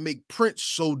placed that make Prince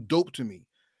so dope to me.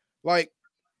 Like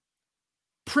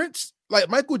Prince, like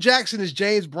Michael Jackson is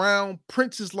James Brown,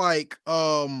 Prince is like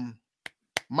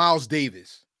Miles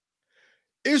Davis.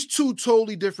 It's two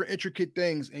totally different, intricate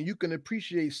things, and you can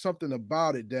appreciate something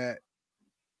about it that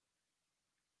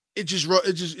it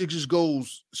just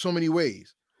goes so many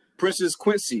ways. Prince is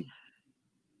Quincy.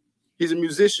 He's a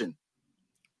musician.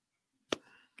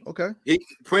 Okay.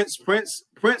 Prince.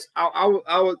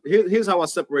 Here's how I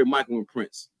separate Michael and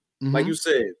Prince. Mm-hmm. Like you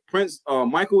said, Prince.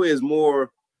 Michael is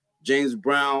more James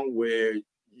Brown, where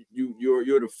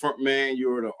you're the front man,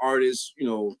 you're the artist, you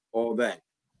know, all that.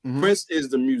 Mm-hmm. Prince is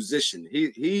the musician.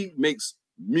 He makes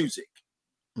music.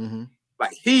 Mm-hmm.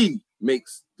 Like he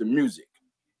makes the music.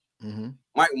 Mm-hmm.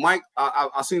 Mike.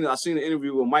 I seen an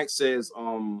interview where Mike says,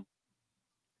 when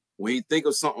he think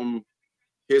of something,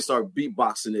 he'll start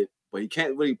beatboxing it, but he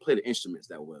can't really play the instruments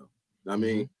that well. You know what I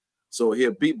mean? So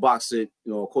he'll beatbox it,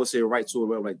 you know, of course he'll write to it,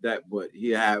 whatever like that, but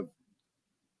he'll have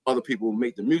other people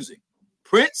make the music.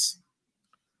 Prince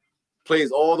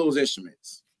plays all those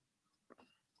instruments.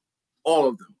 All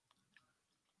of them.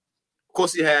 Of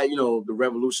course he had, you know, the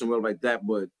revolution, whatever like that,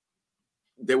 but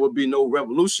there would be no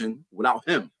revolution without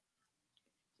him.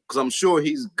 Because I'm sure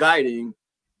he's guiding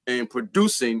and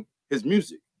producing his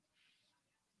music.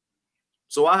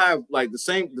 So I have like the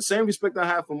same respect I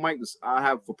have for Mike, I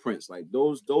have for Prince. Like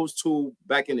those two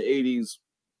back in the 80s,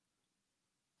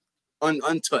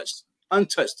 untouched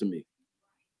to me.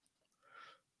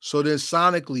 So then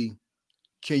sonically,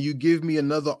 can you give me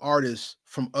another artist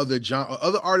from other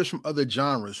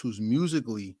genres who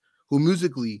musically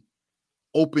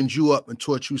opened you up and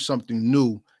taught you something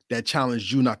new that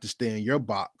challenged you not to stay in your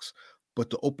box, but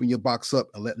to open your box up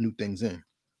and let new things in?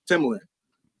 Timbaland.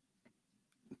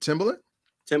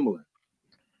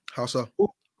 How so?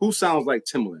 Who sounds like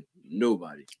Timbaland?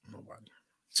 Nobody.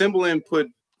 Timbaland put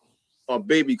a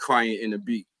baby crying in the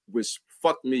beat, which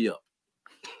fucked me up.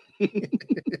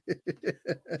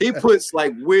 He puts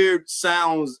like weird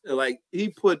sounds, like he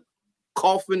put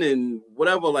coughing and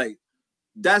whatever. Like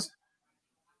that's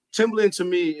Timbaland to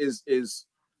me is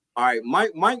all right.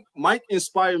 Mike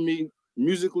inspired me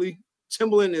musically.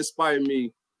 Timbaland inspired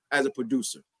me as a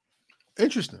producer.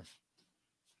 Interesting.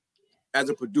 As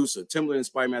a producer, Timbaland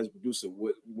inspired me as a producer.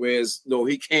 Whereas though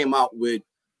he came out with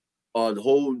the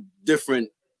whole different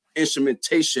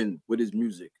instrumentation with his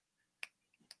music.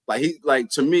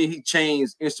 To me, he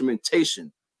changed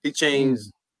instrumentation. He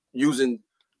changed using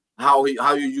how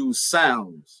you use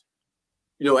sounds.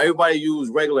 You know, everybody use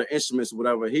regular instruments or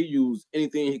whatever. He used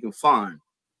anything he can find.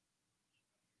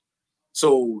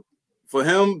 So for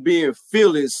him being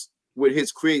fearless with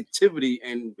his creativity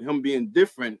and him being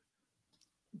different,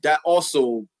 that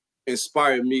also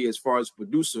inspired me as far as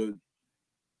producer.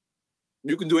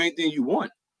 You can do anything you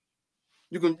want.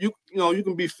 You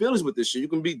can be fearless with this shit. You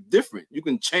can be different. You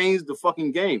can change the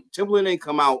fucking game. Timbaland ain't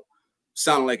come out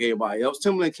sounding like everybody else.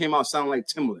 Timbaland came out sounding like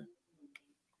Timbaland.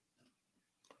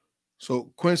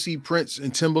 So Quincy, Prince,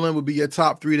 and Timbaland would be your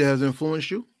top three that has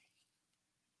influenced you?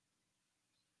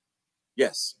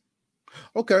 Yes.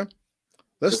 Okay.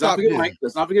 Let's not forget Mike.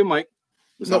 Let's not forget Mike.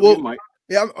 Mike.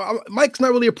 Yeah, Mike's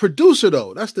not really a producer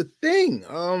though. That's the thing.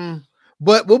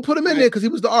 But we'll put him in there because he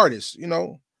was the artist. You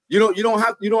know. You don't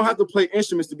have to play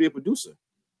instruments to be a producer.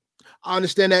 I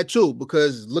understand that too,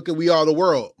 because look at We Are the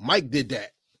World. Mike did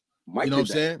that. Mike, you know what I'm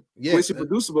saying? Yeah, Quincy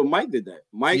producer, but Mike did that.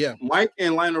 Mike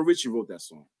and Lionel Richie wrote that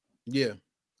song. Yeah.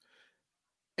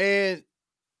 And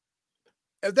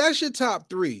if that's your top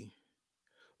three,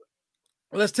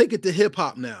 let's take it to hip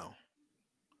hop now.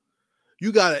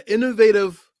 You got an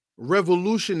innovative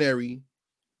revolutionary.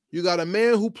 You got a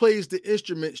man who plays the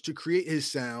instruments to create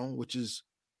his sound, which is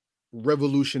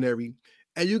revolutionary.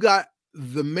 And you got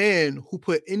the man who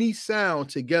put any sound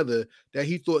together that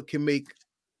he thought can make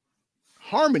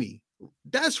harmony.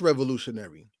 That's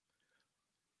revolutionary.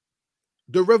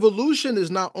 The revolution is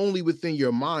not only within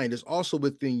your mind, it's also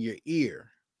within your ear.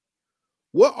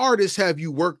 What artists have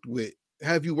you worked with?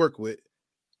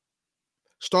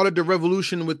 Started the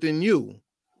revolution within you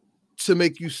to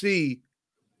make you see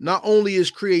not only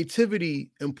is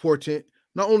creativity important,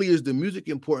 not only is the music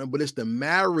important, but it's the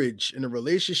marriage and the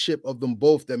relationship of them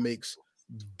both that makes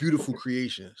beautiful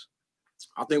creations.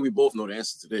 I think we both know the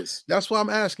answer to this. That's why I'm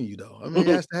asking you, though. I mean,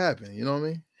 it has to happen. You know what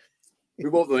I mean? We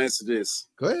both know the answer to this.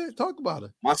 Go ahead, talk about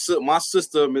it. My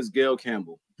sister, Miss Gail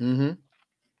Campbell. Mm-hmm.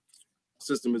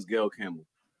 Sister, Miss Gail Campbell.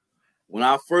 When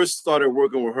I first started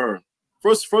working with her,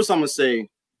 first I'm gonna say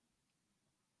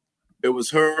it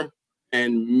was her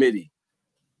and Mitty.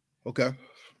 Okay.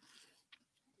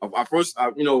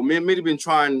 you know, me and Mitty been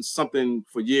trying something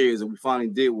for years, and we finally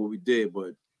did what we did.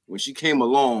 But when she came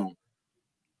along,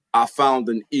 I found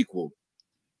an equal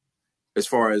as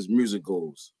far as music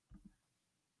goes.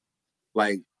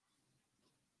 Like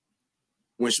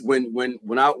when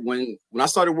I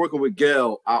started working with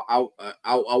Gail, I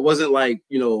wasn't like,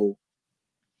 you know,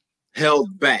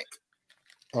 held back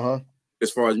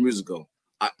as far as music go.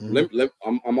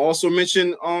 I'm also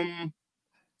mention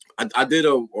I did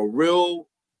a real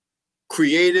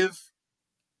creative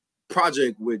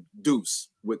project with Deuce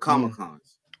with Comic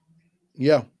Cons.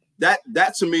 Yeah.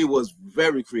 That to me was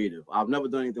very creative. I've never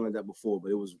done anything like that before,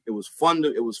 but it was fun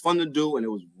to do, and it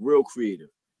was real creative.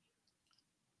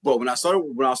 But when I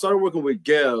started working with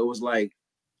Gail, it was like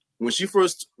when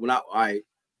I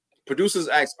producers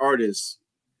ask artists,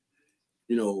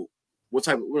 you know, what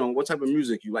type of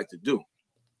music you like to do.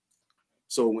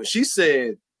 So when she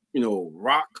said, you know,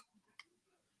 rock,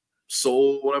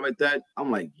 soul, whatever like that, I'm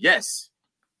like, yes.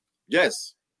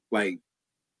 Like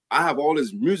I have all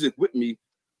this music with me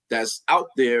that's out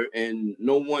there and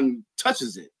no one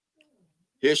touches it.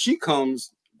 Here she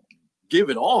comes, give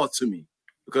it all to me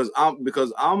because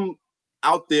I'm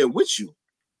out there with you.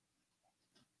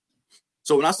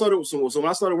 So when I started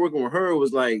working with her, it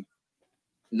was like,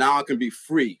 now I can be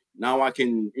free. Now I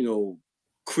can, you know,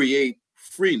 create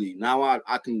freely. Now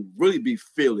I can really be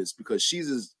fearless because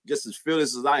she's just as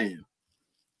fearless as I am.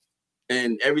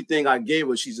 And everything I gave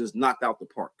her, she just knocked out the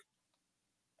park.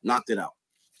 Knocked it out.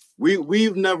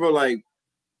 We've never like,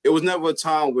 it was never a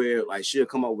time where like she'll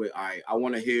come up with, I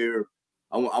want to hear,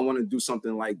 I want to do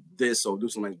something like this or do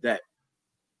something like that.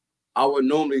 I would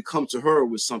normally come to her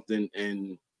with something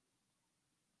and,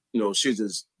 you know, she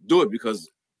just do it because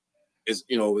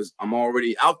I'm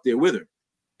already out there with her.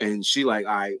 And she like,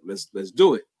 all right, let's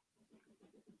do it.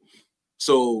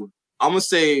 So I'm gonna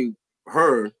say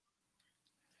her,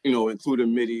 you know,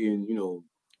 including Mitty, and you know,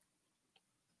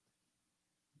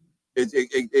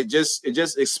 it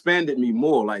just expanded me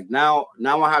more. Like now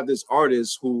I have this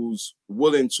artist who's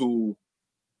willing to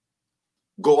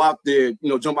go out there, you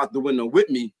know, jump out the window with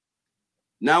me.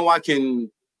 Now I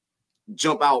can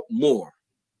jump out more.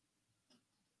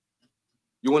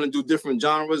 You want to do different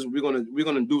genres? We're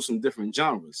gonna do some different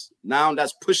genres. Now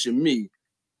that's pushing me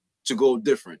to go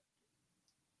different.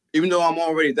 Even though I'm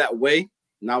already that way,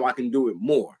 now I can do it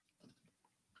more.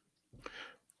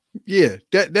 Yeah,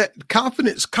 that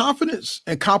confidence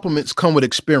and compliments come with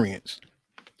experience.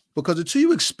 Because until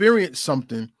you experience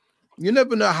something, you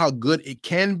never know how good it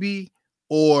can be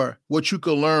or what you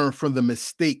can learn from the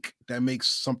mistake that makes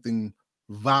something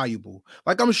valuable.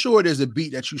 Like I'm sure there's a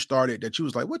beat that you started that you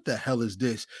was like, what the hell is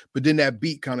this? But then that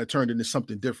beat kind of turned into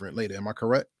something different later. Am I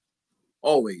correct?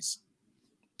 Always.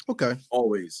 Okay.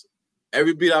 Always.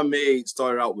 Every beat I made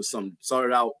started out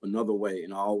another way,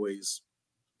 and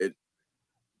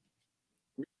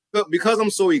because I'm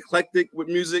so eclectic with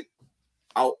music,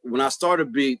 when I start a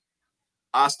beat,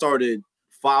 I started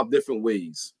 5 different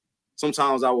ways.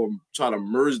 Sometimes I will try to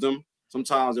merge them.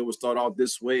 Sometimes it will start off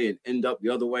this way and end up the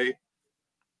other way.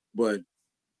 But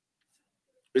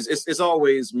it's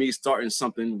always me starting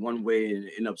something one way and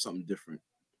end up something different.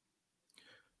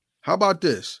 How about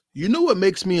this? You know what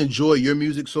makes me enjoy your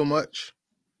music so much?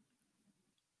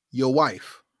 Your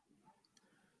wife.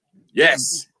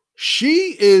 Yes.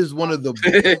 She is one of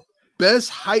the best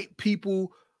hype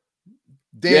people,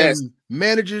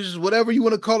 managers, whatever you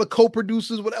want to call it,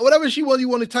 co-producers, whatever she was, you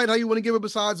want to title how you want to give her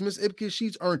besides Miss Ipkiss,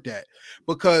 she's earned that.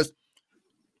 Because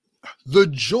the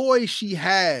joy she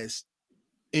has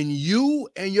in you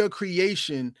and your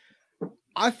creation,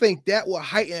 I think that will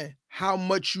heighten how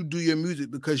much you do your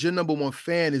music because your number one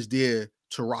fan is there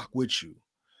to rock with you.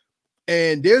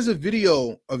 And there's a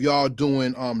video of y'all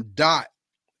doing Dot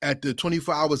at the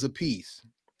 24 hours apiece.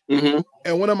 Mm-hmm.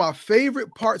 And one of my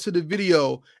favorite parts of the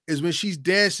video is when she's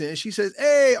dancing and she says,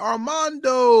 "Hey,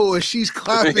 Armando," and she's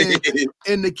clapping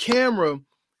in the camera.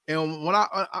 And when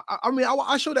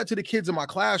I show that to the kids in my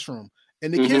classroom,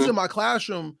 and the kids in my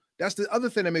classroom, that's the other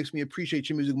thing that makes me appreciate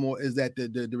your music more is that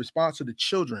the response of the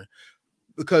children,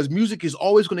 because music is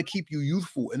always going to keep you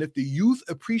youthful. And if the youth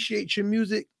appreciate your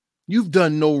music, you've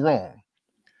done no wrong.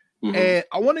 And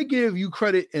I want to give you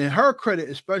credit and her credit,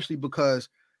 especially because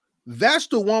that's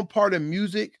the one part of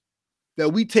music that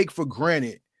we take for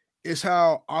granted is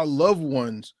how our loved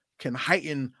ones can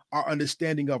heighten our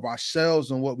understanding of ourselves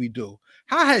and what we do.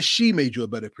 How has she made you a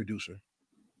better producer?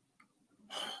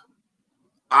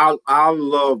 I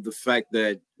love the fact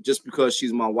that just because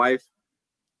she's my wife,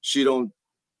 she's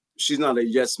not a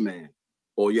yes man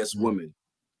or yes woman.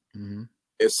 Mm-hmm.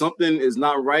 If something is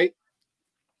not right,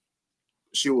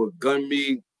 she will gun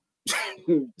me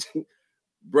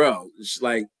bro.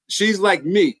 She's like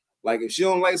me. Like if she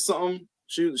don't like something,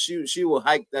 she will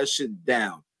hike that shit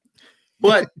down.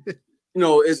 But you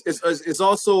know, it's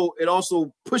also it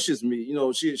also pushes me. You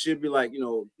know, she'll be like, you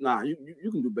know, nah,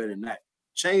 you can do better than that.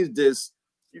 Change this.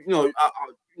 You know, you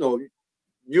know,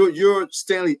 you're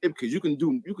Stanley Ipkiss. You can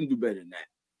do better than that.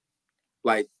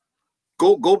 Like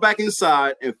go back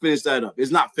inside and finish that up.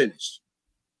 It's not finished,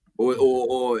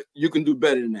 or you can do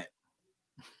better than that.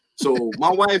 So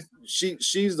my wife,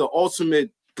 she's the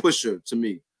ultimate pusher to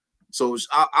me. So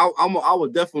I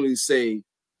would definitely say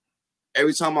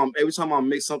every time I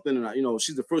make something and you know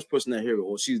she's the first person to hear it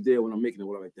or she's there when I'm making it,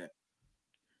 whatever like that.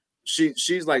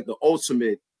 She's like the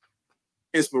ultimate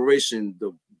inspiration,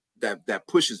 that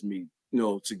pushes me, you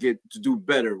know, to do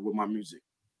better with my music.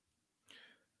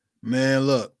 Man,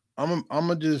 look, I'm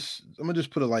gonna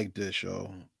just put it like this,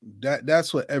 yo.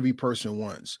 That's what every person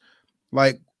wants.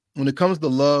 Like when it comes to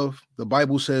love, the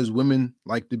Bible says women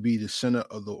like to be the center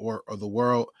of the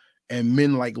world, and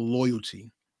men like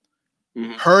loyalty.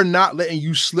 Mm-hmm. Her not letting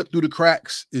you slip through the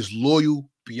cracks is loyal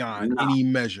beyond any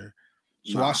measure.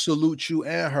 So I salute you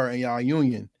and her and y'all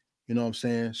union. You know what I'm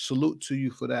saying? Salute to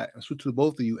you for that. I salute to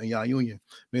both of you and y'all union.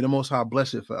 May the Most High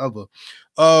bless it forever.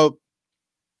 I'm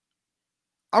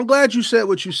glad you said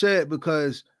what you said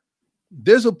because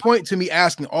there's a point to me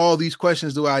asking all these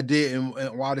questions the way I did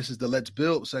and why this is the Let's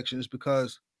Build section is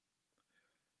because,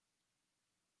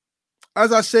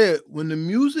 as I said, when the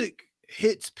music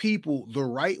hits people the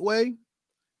right way,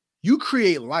 you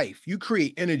create life, you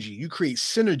create energy, you create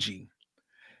synergy.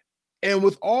 And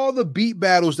with all the beat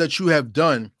battles that you have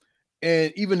done,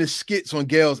 and even the skits on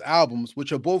Gail's albums,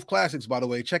 which are both classics, by the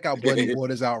way, check out Bloody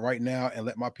Waters out right now and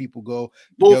Let My People Go.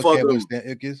 Both of them.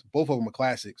 Ipkiss. Both of them are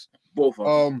classics. Both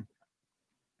of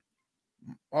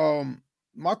them.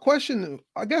 My question,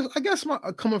 I guess my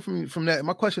coming from that,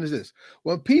 my question is this: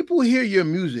 when people hear your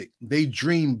music, they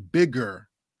dream bigger,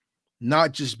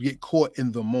 not just get caught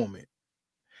in the moment.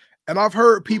 And I've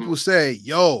heard people say,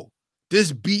 "Yo,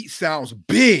 this beat sounds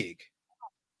big."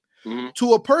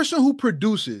 To a person who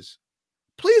produces,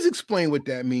 please explain what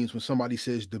that means when somebody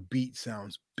says the beat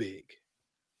sounds big.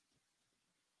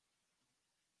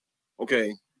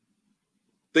 Okay,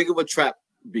 think of a trap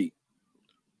beat.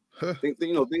 Think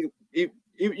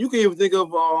you can even think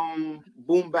of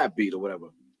boom bap beat or whatever.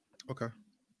 Okay,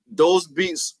 those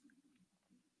beats,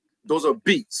 those are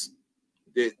beats.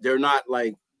 They're not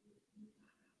like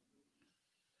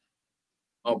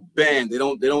a band. They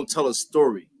don't tell a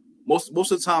story. Most of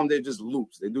the time they're just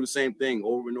loops. They do the same thing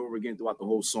over and over again throughout the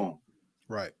whole song.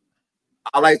 Right.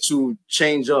 I like to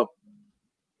change up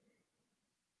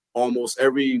almost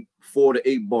every 4 to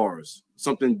 8 bars,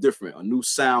 something different, a new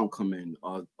sound come in,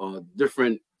 a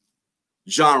different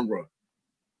genre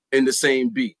in the same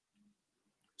beat.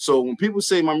 So when people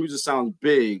say my music sounds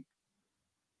big,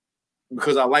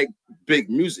 because I like big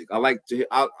music, I like to.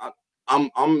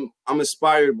 I'm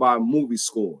inspired by movie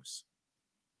scores.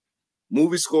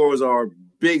 Movie scores are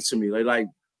big to me. They like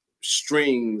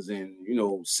strings and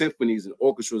symphonies and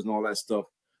orchestras and all that stuff,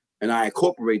 and I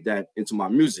incorporate that into my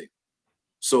music.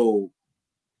 So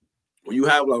when you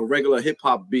have like a regular hip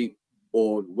hop beat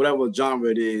or whatever genre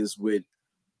it is with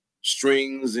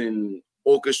strings and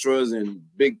orchestras and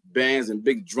big bands and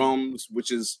big drums,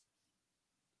 which is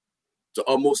the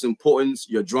utmost importance,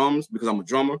 your drums, because I'm a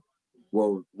drummer.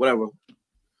 Well, whatever.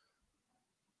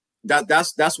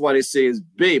 That's why they say it's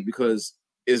big, because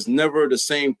it's never the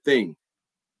same thing.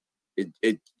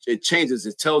 It changes.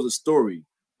 It tells a story.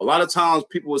 A lot of times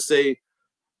people will say,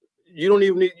 you don't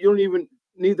even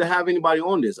need to have anybody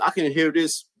on this. I can hear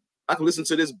this. I can listen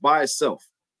to this by itself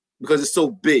because it's so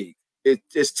big.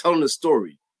 It's telling a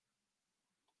story.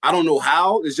 I don't know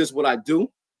how. It's just what I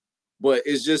do, but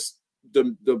it's just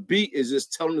the beat is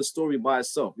just telling the story by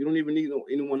itself. You don't even need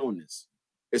anyone on this.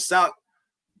 It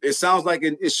sounds like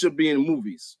it should be in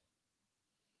movies.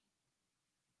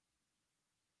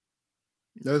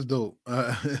 That's dope.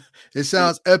 It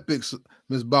sounds epic,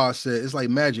 Miss Boss said. It's like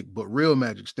magic, but real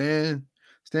magic. Stan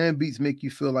beats make you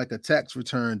feel like a tax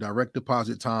return, direct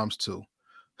deposit times 2.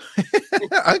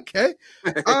 Okay.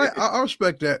 I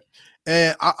respect that.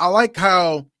 And I like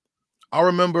how I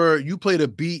remember you played a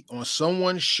beat on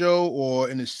someone's show or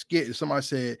in a skit. Somebody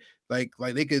said like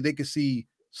they could see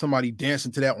somebody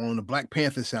dancing to that on the Black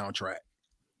Panther soundtrack.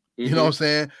 Mm-hmm. You know what I'm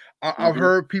saying? I've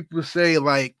heard people say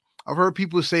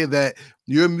that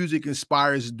your music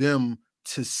inspires them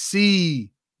to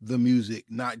see the music,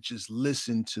 not just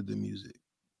listen to the music.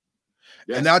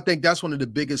 Yes. And I think that's one of the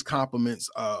biggest compliments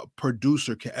a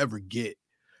producer can ever get,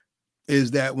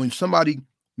 is that when somebody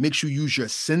makes you use your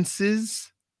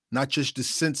senses, not just the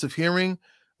sense of hearing,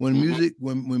 When music,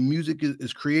 when music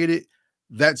is created,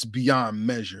 that's beyond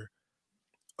measure.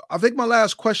 I think my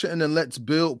last question in the let's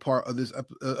build part of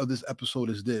this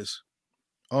episode is this.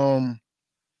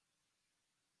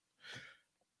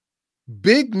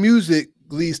 Big music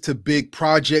leads to big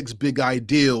projects, big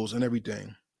ideals, and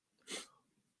everything.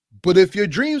 But if your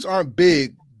dreams aren't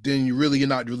big, then you're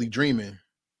not really dreaming.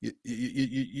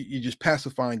 You're just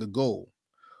pacifying a goal.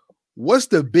 What's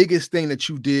the biggest thing that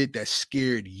you did that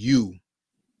scared you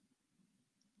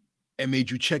and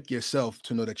made you check yourself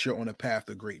to know that you're on a path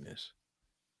of greatness?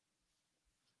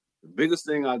 The biggest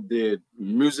thing I did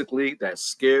musically that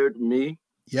scared me.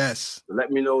 Yes. To let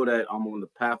me know that I'm on the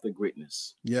path of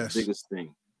greatness. Yes. The biggest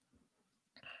thing.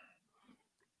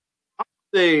 I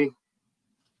would say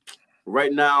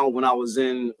right now, when I was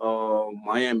in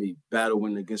Miami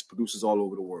battling against producers all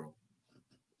over the world,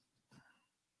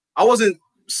 I wasn't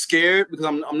scared because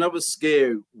I'm never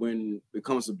scared when it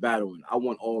comes to battling. I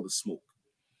want all the smoke.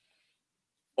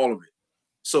 All of it.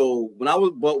 So when I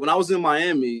was in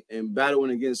Miami and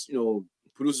battling against,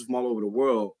 producers from all over the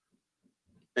world,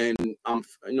 and I'm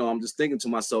just thinking to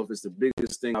myself, it's the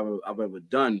biggest thing I've ever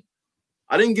done.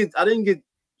 I didn't get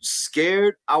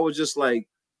scared. I was just like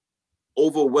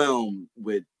overwhelmed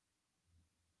with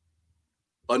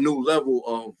a new level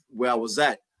of where I was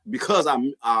at because I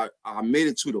made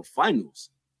it to the finals.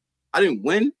 I didn't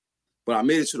win, but I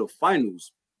made it to the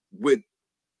finals with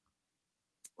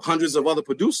hundreds of other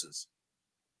producers.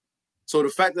 So the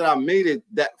fact that I made it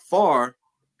that far,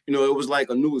 it was like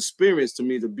a new experience to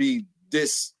me to be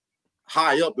this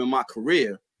high up in my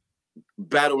career,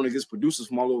 battling against producers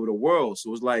from all over the world.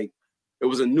 So it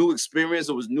was a new experience.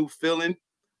 It was a new feeling,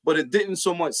 but it didn't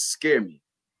so much scare me.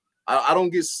 I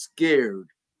don't get scared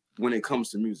when it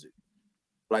comes to music.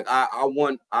 Like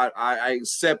I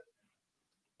accept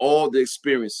all the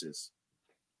experiences,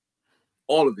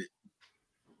 all of it.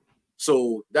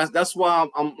 So that's why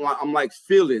I'm like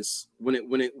fearless when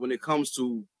it comes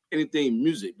to anything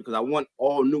music, because I want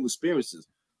all new experiences.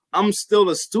 I'm still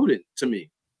a student to me.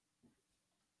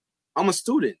 I'm a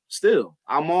student still.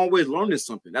 I'm always learning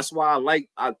something. That's why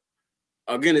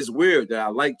again, it's weird that I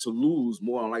like to lose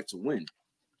more than I like to win.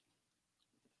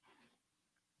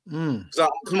 Because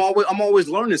I'm always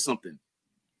learning something,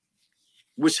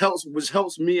 which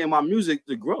helps me and my music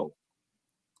to grow.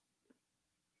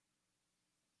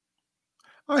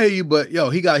 I hear you, but yo,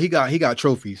 he got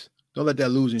trophies. Don't let that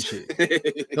losing shit.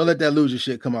 Don't let that losing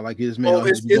shit come out like his man.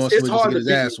 It's hard to beat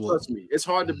me. Trust me, it's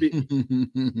hard to beat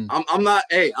me. I'm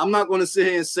not going to sit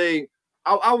here and say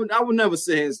I would never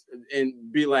sit here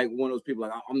and be like one of those people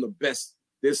like I'm the best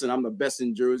this and I'm the best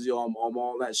in Jersey or I'm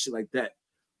all that shit like that.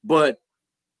 But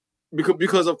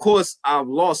because of course I've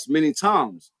lost many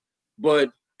times,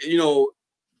 but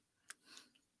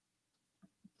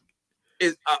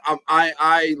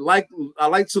I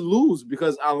like to lose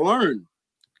because I learn.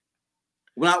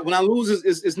 When I lose,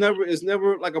 it's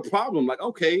never like a problem. Like,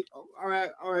 okay, all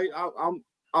right,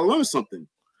 I learned something.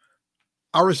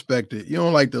 I respect it. You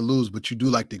don't like to lose, but you do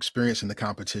like the experience in the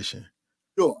competition.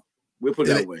 Sure, we'll put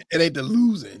it that way. It ain't the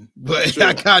losing, but sure.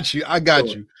 I got you.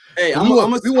 Hey, we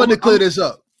want to clear this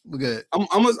up. We're good. I'm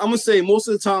gonna say most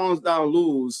of the times that I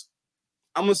lose,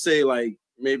 I'm gonna say like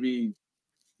maybe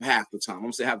half the time. I'm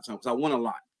gonna say half the time because I won a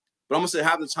lot. But I'm gonna say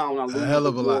half the time when I lose, a hell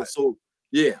of a lot. So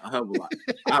yeah, a hell of a lot.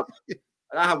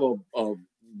 I have a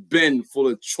bin full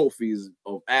of trophies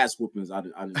of ass whoopings I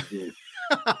didn't do.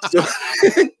 So,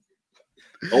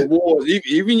 awards,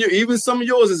 even some of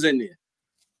yours is in there.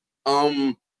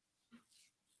 What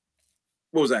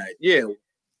was that? Yeah,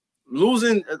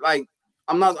 losing. Like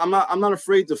I'm not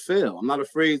afraid to fail. I'm not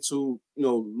afraid to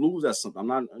lose at something. I'm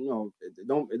not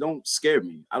it don't scare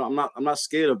me. I'm not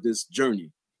scared of this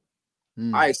journey.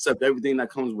 I accept everything that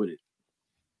comes with it.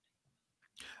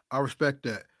 I respect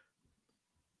that.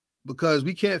 Because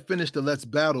we can't finish the let's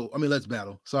battle.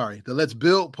 Sorry, the let's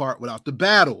build part without the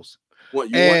battles.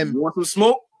 What you want some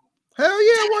smoke? Hell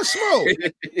yeah, I want smoke.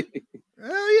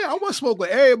 Hell yeah, I want smoke with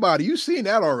everybody. You've seen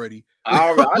that already.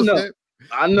 I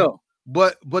know.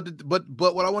 But what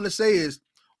I want to say is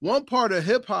one part of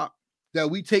hip hop that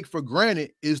we take for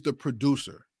granted is the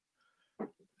producer.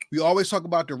 We always talk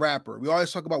about the rapper. We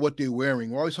always talk about what they're wearing.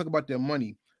 We always talk about their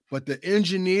money. But the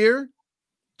engineer,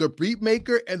 the beat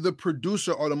maker, and the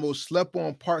producer are the most slept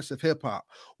on parts of hip hop.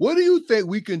 What do you think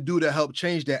we can do to help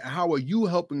change that? How are you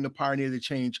helping to pioneer the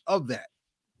change of that?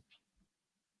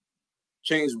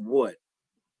 Change what?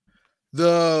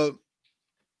 The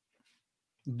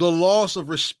loss of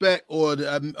respect or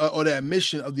the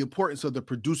admission of the importance of the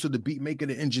producer, the beat maker,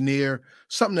 the engineer,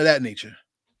 something of that nature.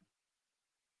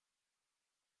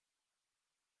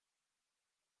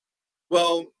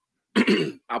 Well,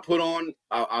 I put on.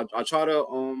 I try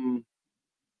to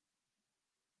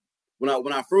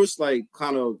when I first like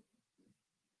kind of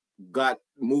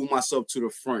moved myself to the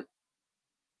front,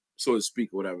 so to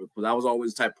speak, or whatever. Because I was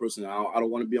always the type of person. I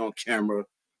don't want to be on camera.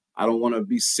 I don't want to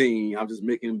be seen. I'm just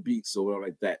making beats or whatever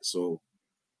like that. So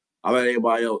I let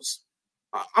everybody else.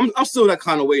 I'm still that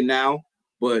kind of way now,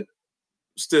 but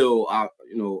still, I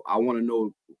want to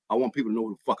know. I want people to know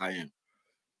who the fuck I am.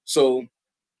 So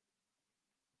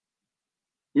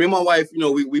me and my wife,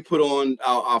 we put on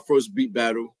our first beat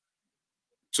battle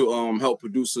to help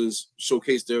producers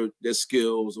showcase their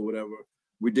skills or whatever.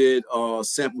 We did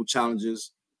sample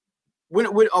challenges.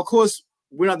 Of course,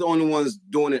 we're not the only ones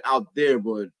doing it out there,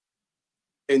 but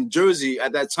in Jersey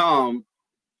at that time,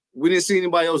 we didn't see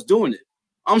anybody else doing it.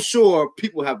 I'm sure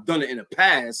people have done it in the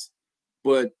past,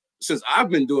 but since I've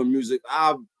been doing music,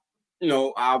 I've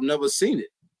never seen it.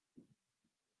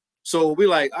 So we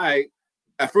like, all right.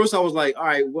 At first, I was like, all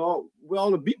right, well, where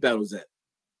all the beat battles at?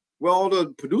 Where all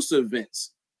the producer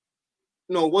events?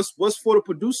 What's for the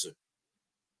producer?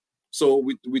 So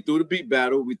we threw the beat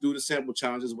battle, we threw the sample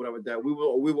challenges, whatever that. We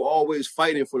were always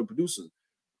fighting for the producers.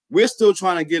 We're still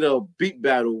trying to get a beat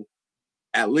battle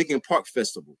at Lincoln Park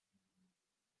Festival.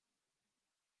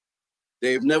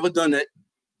 They've never done it.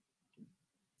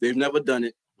 They've never done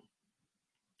it.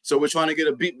 So we're trying to get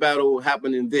a beat battle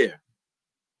happening there.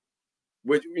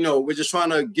 We're just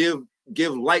trying to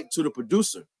give light to the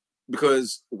producer,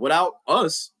 because without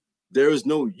us, there is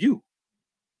no you.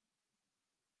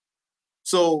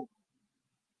 So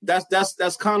that's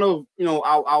kind of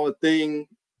our thing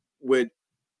with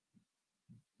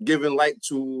giving light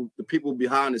to the people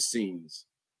behind the scenes.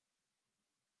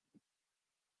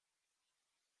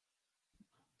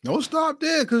 Don't stop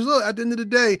there, because look, at the end of the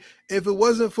day, if it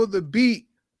wasn't for the beat,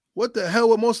 what the hell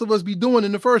would most of us be doing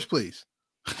in the first place?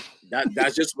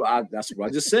 That's what I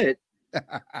just said.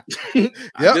 I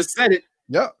just said it.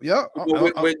 Yep.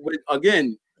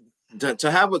 Again,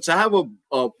 to have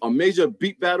a major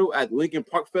beat battle at Lincoln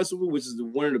Park Festival, which is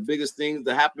one of the biggest things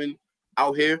that happen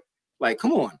out here. Like,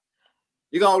 come on,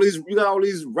 you got all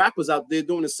these rappers out there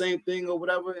doing the same thing or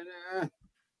whatever. And,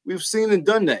 we've seen and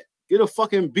done that. Get a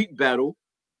fucking beat battle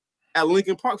at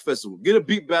Lincoln Park Festival. Get a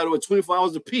beat battle at 24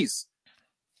 hours apiece.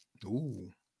 Ooh.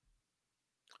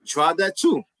 Tried that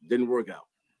too. Didn't work out.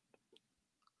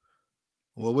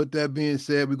 Well, with that being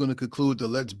said, we're going to conclude the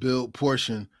Let's Build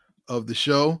portion of the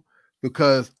show,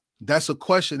 because that's a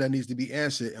question that needs to be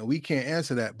answered, and we can't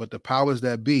answer that, but the powers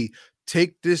that be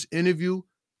take this interview,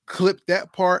 clip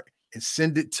that part, and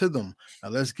send it to them. Now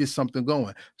let's get something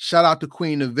going. Shout out to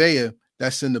Queen Nevaeh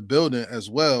that's in the building as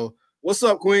well. What's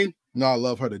up, Queen? No, I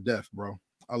love her to death, bro.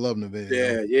 I love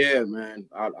Nevaeh. Yeah, man.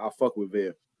 I fuck with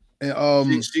Veah.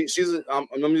 And she's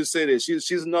let me just say this.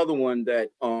 She's another one that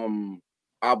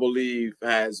I believe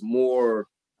has more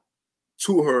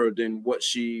to her than what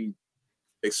she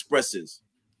expresses.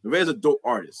 Nevaeh's a dope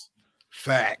artist.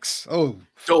 Facts. Oh,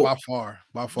 dope. By far.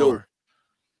 Dope.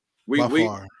 We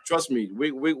trust me.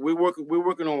 We're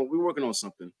working on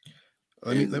something.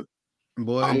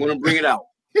 Boy, I'm gonna bring it out.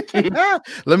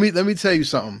 Let me tell you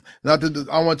something. Not that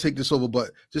I want to take this over, but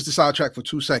just to sidetrack for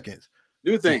 2 seconds.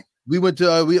 Do you think? We went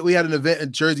to we had an event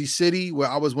in Jersey City where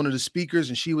I was one of the speakers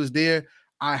and she was there.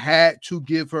 I had to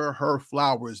give her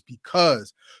flowers,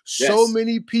 because so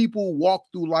many people walk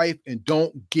through life and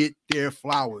don't get their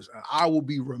flowers. And I will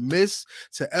be remiss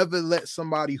to ever let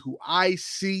somebody who I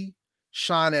see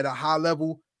shine at a high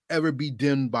level ever be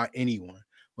dimmed by anyone.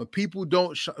 When people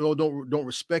don't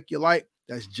respect your light,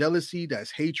 that's jealousy,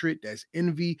 that's hatred, that's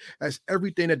envy, that's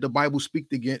everything that the Bible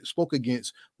spoke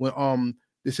against when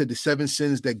they said the 7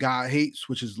 sins that God hates,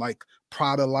 which is like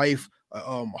pride of life,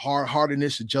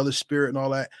 hard-heartedness, a jealous spirit, and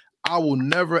all that. I will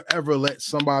never ever let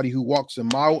somebody who walks in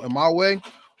my way,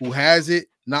 who has it,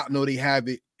 not know they have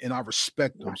it, and I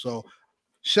respect them. So,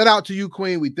 shout out to you,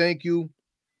 Queen. We thank you.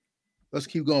 Let's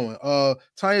keep going.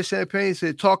 Tanya Champagne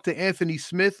said, talk to Anthony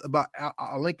Smith about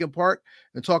Lincoln Park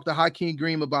and talk to Hakeem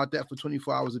Green about that for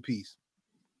 24 hours apiece.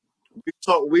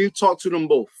 We've talked to them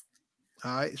both.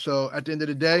 All right. So at the end of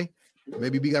the day,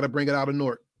 maybe we got to bring it out of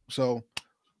North. So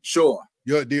sure.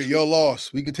 Your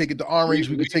loss. We can take it to Orange.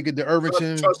 We can take it to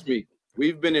Irvington. Trust me.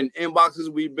 We've been in inboxes.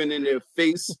 We've been in their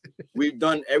face. We've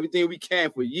done everything we can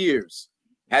for years.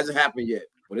 Hasn't happened yet,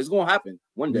 but it's gonna happen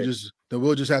one day.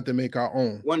 We'll just have to make our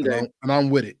own one day, and I'm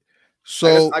with it.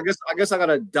 So I guess I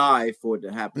gotta die for it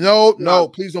to happen. No,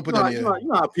 please don't put that in. You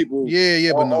know how people.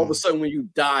 Yeah, but all of a sudden when you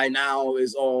die now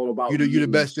is all about you're the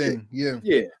best thing. Yeah.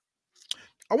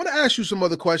 I want to ask you some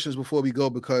other questions before we go,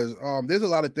 because there's a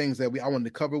lot of things that I wanted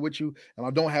to cover with you, and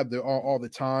I don't have all the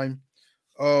time.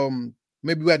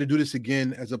 maybe we had to do this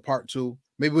again as a part 2.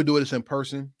 Maybe we'll do this in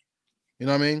person. You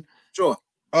know what I mean? Sure.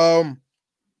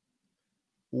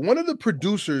 One of the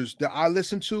producers that I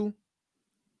listen to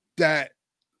that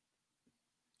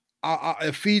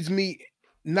it feeds me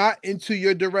not into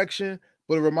your direction,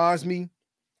 but it reminds me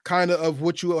kind of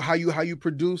how you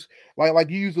produce. Like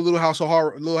you use the Little House of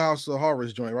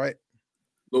Horrors joint, right?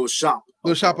 Little Shop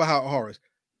of Horrors.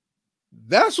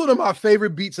 That's one of my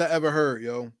favorite beats I ever heard,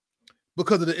 yo,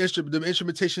 because of the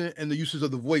instrumentation and the uses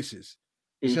of the voices.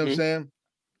 You see what I'm saying?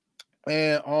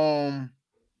 And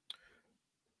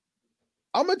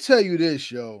I'm gonna tell you this,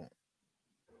 yo.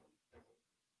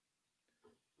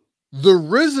 The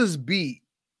RZA's beat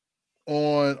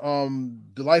on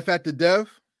The Life After Death,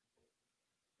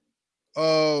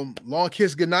 Long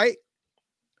Kiss Goodnight.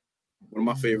 One of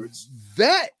my favorites.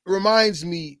 That reminds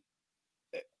me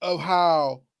of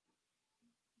how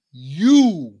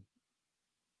you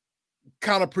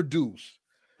kind of produce,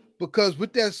 because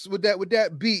with that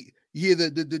beat, you hear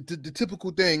the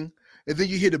typical thing, and then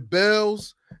you hear the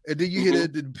bells, and then you hear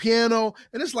the piano,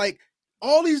 and it's like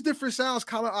all these different sounds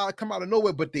kind of come out of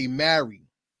nowhere, but they marry.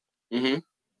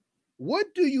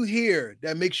 What do you hear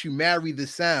that makes you marry the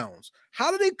sounds?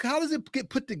 How does it get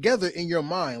put together in your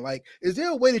mind? Like, is there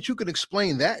a way that you could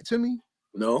explain that to me?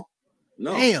 No.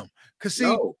 Damn. Cause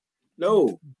see,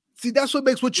 no. See, that's what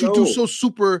makes what you do so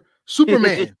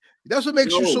Superman. That's what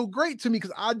makes you so great to me.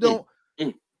 Cause I don't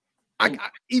I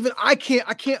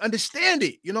can't understand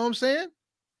it. You know what I'm saying?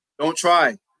 Don't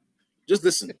try. Just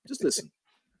listen. Just listen.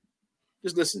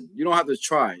 You don't have to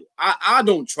try. I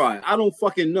don't try. I don't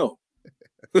fucking know.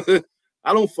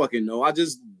 I don't fucking know. I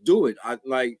just do it. As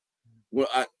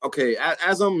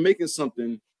I'm making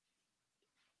something,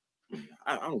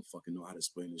 I don't fucking know how to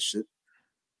explain this shit.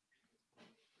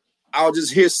 I'll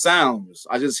just hear sounds.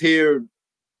 I just hear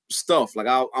stuff. Like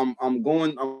I'm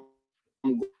going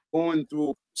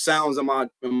through sounds in my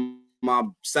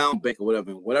sound bank or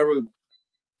whatever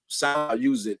sound I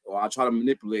use it, or I try to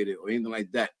manipulate it or anything like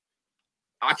that.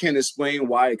 I can't explain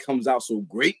why it comes out so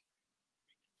great.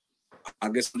 I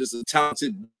guess I'm just a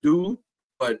talented dude,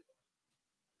 but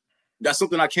that's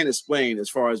something I can't explain as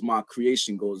far as my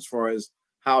creation goes, as far as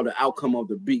how the outcome of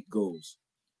the beat goes.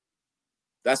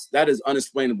 That is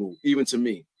unexplainable, even to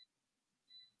me.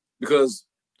 Because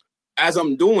as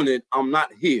I'm doing it, I'm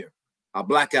not here. I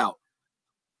black out.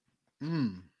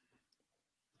 I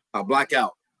black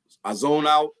out. I zone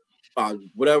out.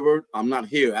 Whatever. I'm not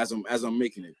here as I'm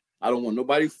making it. I don't want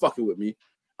nobody fucking with me.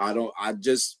 I'm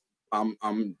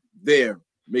there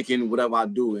making whatever I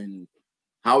do, and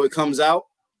how it comes out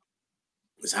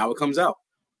is how it comes out.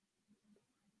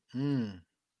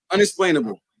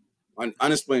 Unexplainable.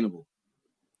 Unexplainable.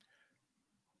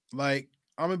 Like,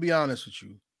 I'm gonna be honest with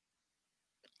you.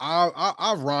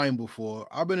 I've rhymed before.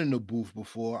 I've been in the booth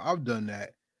before. I've done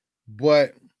that.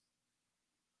 But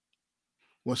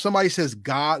when somebody says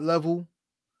God level,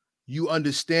 you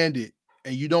understand it,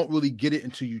 and you don't really get it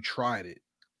until you tried it.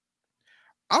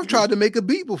 I've tried to make a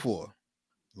beat before,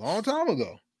 a long time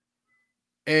ago.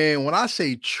 And when I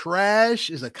say trash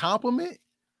is a compliment,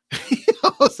 you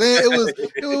know what I'm saying?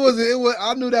 It was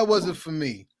I knew that wasn't for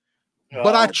me.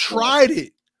 But I tried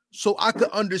it so I could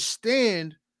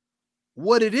understand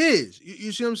what it is.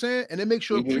 You see what I'm saying? And it makes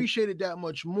you appreciate it that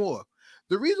much more.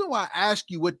 The reason why I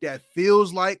ask you what that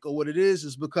feels like or what it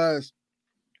is because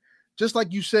just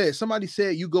like you said, somebody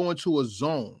said you go into a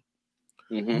zone.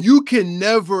 You can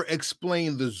never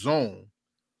explain the zone,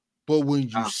 but when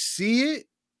you see it,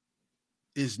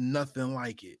 it's nothing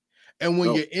like it. And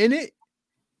when you're in it,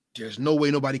 there's no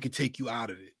way nobody could take you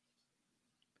out of it.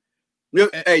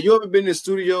 Hey, you ever been in the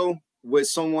studio with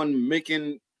someone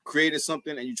creating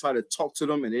something and you try to talk to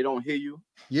them and they don't hear you?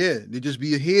 Yeah, they just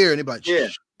be here and they be like, yeah,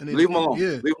 and leave them alone.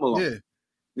 Yeah. Leave them alone. Yeah.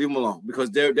 Leave them alone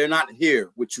because they're not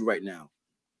here with you right now.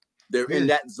 They're in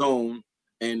that zone,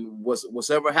 and what's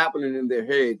ever happening in their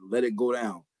head, let it go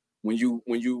down. When you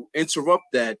interrupt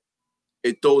that,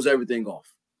 it throws everything off.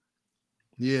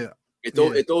 Yeah, it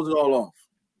throws it all off.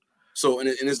 So and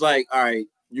it's like, all right,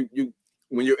 you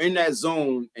when you're in that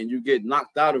zone and you get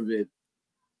knocked out of it,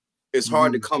 it's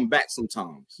hard to come back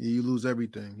sometimes. Yeah, you lose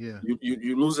everything. Yeah,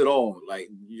 you lose it all. Like,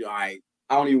 I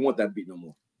don't even want that beat no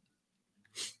more.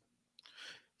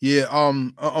 Yeah,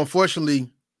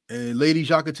 unfortunately, ladies,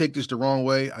 y'all could take this the wrong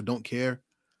way. I don't care,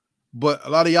 but a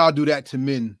lot of y'all do that to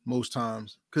men most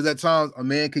times, because at times a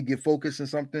man could get focused on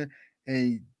something,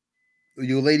 and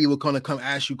your lady will come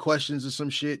ask you questions or some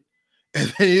shit,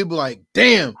 and then you'll be like,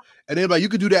 "Damn!" And then like, "You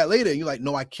could do that later." And you're like,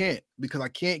 "No, I can't, because I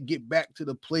can't get back to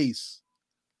the place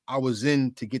I was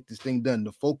in to get this thing done.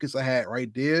 The focus I had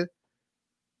right there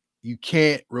You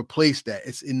can't replace that.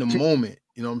 It's in the moment.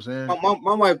 You know what I'm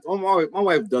saying? My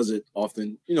wife does it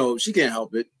often. You know, she can't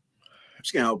help it.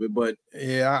 She can't help it, but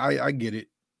yeah, I get it.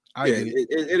 I yeah, get it.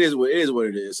 It is what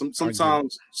it is.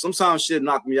 Sometimes she'll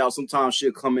knock me out. Sometimes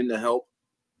she'll come in to help.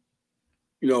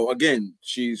 You know, again,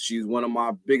 she's one of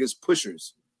my biggest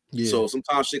pushers. Yeah. So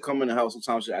sometimes she'll come in the house.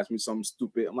 Sometimes she'll ask me something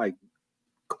stupid. I'm like,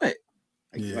 go ahead.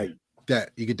 Like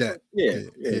that. You get that.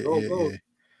 Go.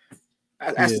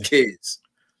 Ask the kids.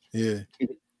 Yeah.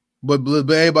 But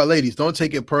everybody, ladies, don't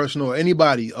take it personal.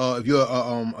 Anybody, if you're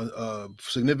a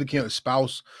significant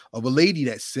spouse of a lady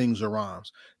that sings or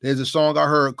rhymes, there's a song I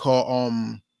heard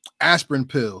called Aspirin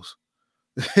Pills.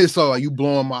 It's all like, you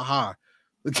blowing my high.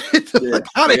 Get the fuck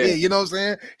out of here, you know what I'm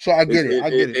saying? So I get it. I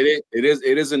get it.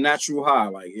 It is a natural high.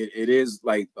 Like it is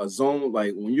like a zone.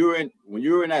 Like when you're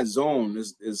in that zone,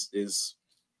 is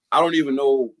I don't even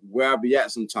know where I be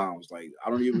at sometimes. Like I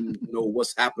don't even know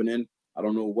what's happening. I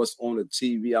don't know what's on the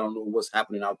TV. I don't know what's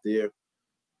happening out there.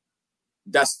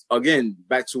 That's, again,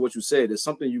 back to what you said. It's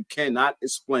something you cannot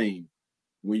explain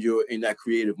when you're in that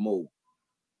creative mode.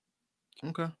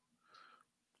 Okay.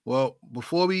 Well,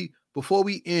 before we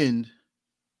end,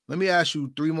 let me ask you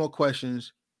 3 more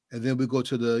questions, and then we go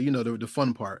to the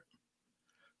fun part.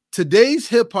 Today's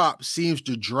hip hop seems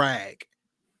to drag,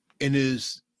 and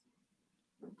is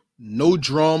no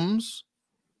drums,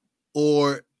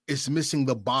 or it's missing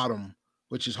the bottom,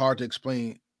 which is hard to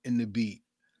explain in the beat.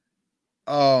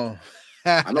 I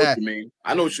know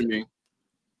what you mean.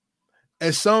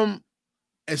 And some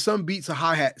beats are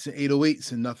hi-hats and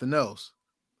 808s and nothing else.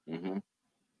 Mm-hmm.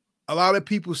 A lot of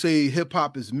people say hip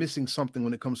hop is missing something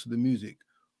when it comes to the music.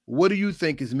 What do you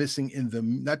think is missing in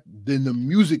the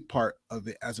music part of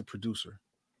it as a producer?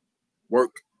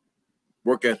 Work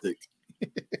ethic.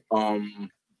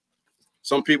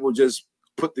 Some people just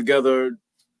put together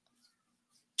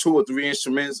 2 or 3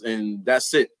 instruments and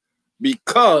that's it,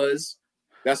 because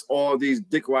that's all these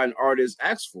dick riding artists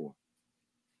ask for.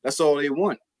 That's all they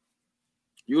want.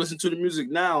 You listen to the music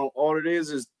now, all it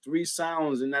is 3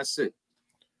 sounds and that's it.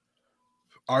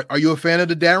 Are you a fan of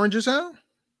the Derringer sound?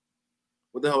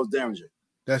 What the hell is Derringer?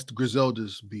 That's the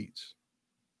Griselda's beats.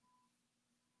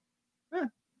 Yeah.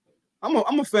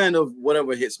 I'm a fan of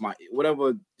whatever hits my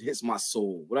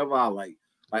soul, whatever I like.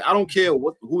 Like I don't care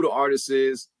who the artist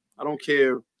is. I don't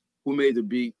care who made the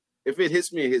beat. If it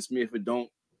hits me, it hits me. If it don't,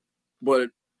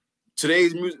 but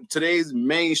today's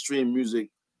mainstream music,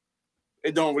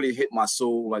 it don't really hit my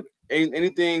soul. Like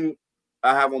anything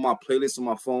I have on my playlist on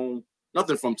my phone,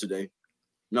 nothing from today.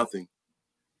 Nothing.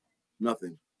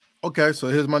 Okay, so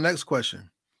here's my next question.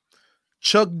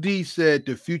 Chuck D said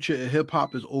the future of hip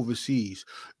hop is overseas.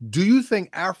 Do you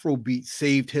think Afrobeat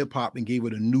saved hip hop and gave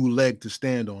it a new leg to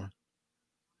stand on?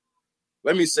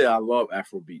 Let me say I love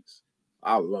Afrobeats.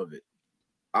 I love it.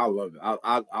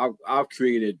 I've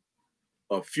created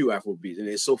a few Afrobeats and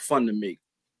it's so fun to make.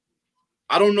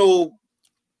 I don't know.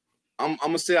 I'm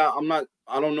gonna say I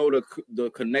don't know the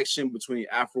connection between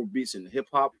Afrobeats and hip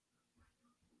hop.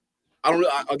 I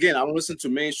don't listen to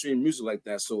mainstream music like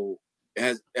that. So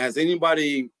has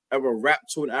anybody ever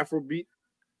rapped to an Afrobeat?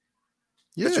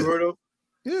 Yeah. That you heard of?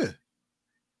 Yeah.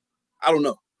 I don't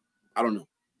know.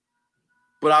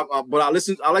 But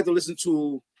I like to listen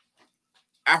to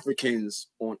Africans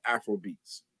on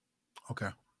Afrobeats. Okay.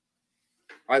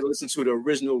 I like to listen to the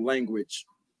original language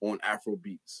on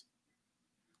Afrobeats.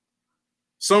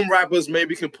 Some rappers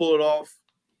maybe can pull it off.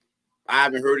 I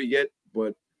haven't heard it yet,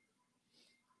 but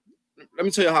let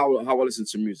me tell you how I listen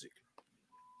to music.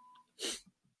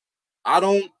 I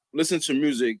don't listen to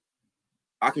music.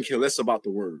 I can care less about the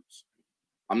words.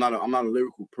 I'm not a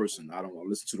lyrical person. I don't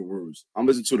listen to the words. I'm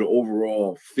listening to the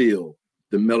overall feel,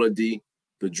 the melody,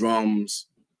 the drums.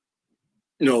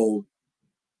 You know,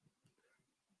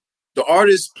 the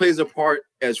artist plays a part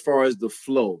as far as the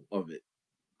flow of it,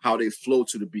 how they flow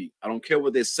to the beat. I don't care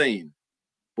what they're saying,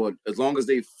 but as long as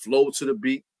they flow to the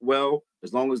beat well,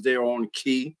 as long as they're on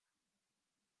key,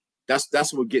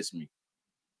 that's what gets me.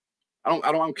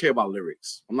 I don't care about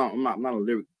lyrics. I'm not a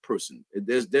lyric person.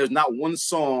 There's not one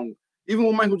song, even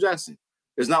with Michael Jackson,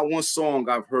 there's not one song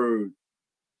I've heard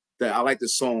that I like the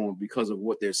song because of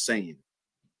what they're saying.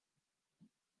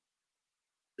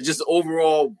 It's just the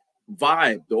overall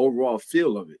vibe, the overall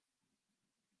feel of it.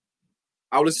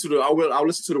 I'll listen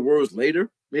to the words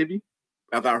later, maybe,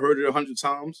 after I heard it 100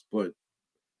 times, but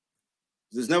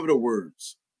there's never the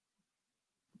words.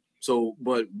 So,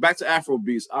 but back to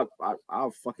Afrobeats, I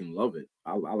fucking love it.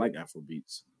 I like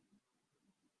Afrobeats.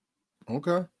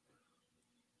 Okay.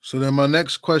 So then my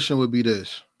next question would be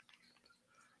this.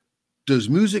 Does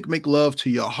music make love to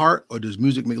your heart, or does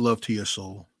music make love to your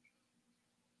soul?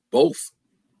 Both.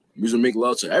 Music make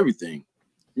love to everything.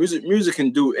 Music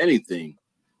can do anything.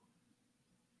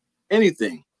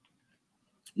 Anything.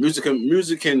 Music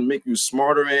can make you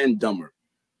smarter and dumber.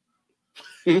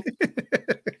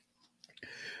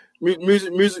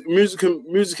 Music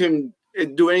can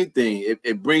do anything.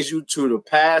 It brings you to the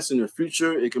past and the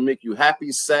future. It can make you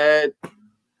happy, sad,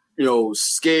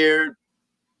 scared.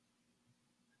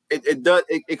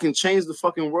 It can change the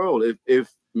fucking world if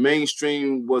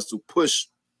mainstream was to push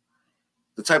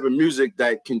the type of music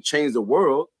that can change the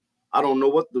world. I don't know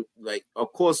what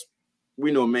of course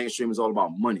we know mainstream is all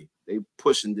about money. They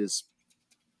pushing this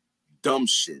dumb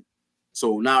shit.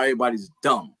 So now everybody's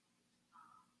dumb.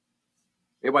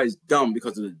 Everybody's dumb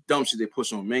because of the dumb shit they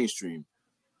push on mainstream.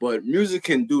 But music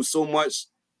can do so much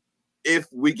if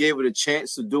we gave it a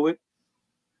chance to do it.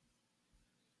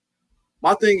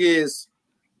 My thing is,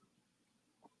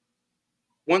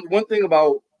 one thing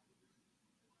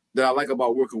that I like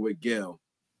about working with Gail,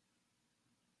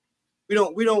 we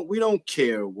don't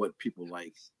care what people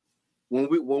like. When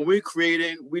we're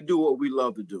creating, we do what we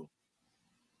love to do,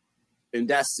 and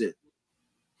that's it.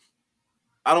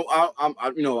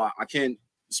 I can't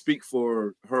speak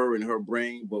for her and her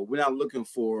brain, but we're not looking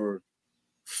for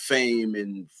fame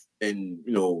and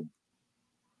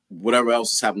whatever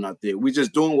else is happening out there. We're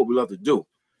just doing what we love to do,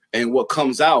 and what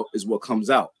comes out is what comes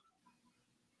out.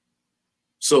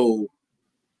 So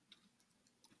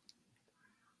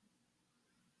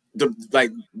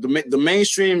the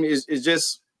mainstream is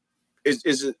just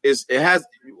it has,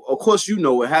 of course,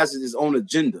 it has its own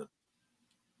agenda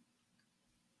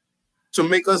to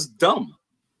make us dumb.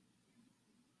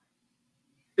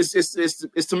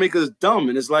 It's to make us dumb,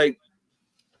 and it's like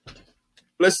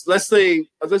let's say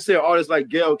an artist like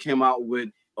Gail came out with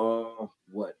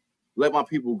what? Let My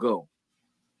People Go.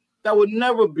 That would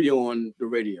never be on the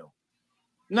radio.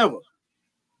 Never.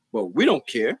 But we don't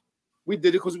care. We did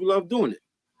it because we love doing it.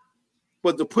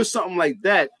 But to push something like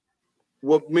that,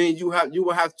 what mean you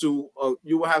will have to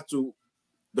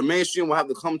the mainstream will have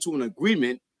to come to an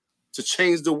agreement to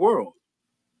change the world.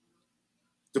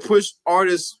 To push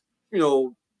artists,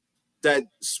 that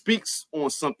speaks on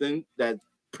something, that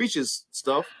preaches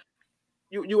stuff,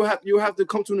 you have to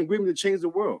come to an agreement to change the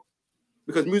world.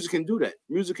 Because music can do that.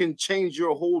 Music can change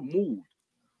your whole mood.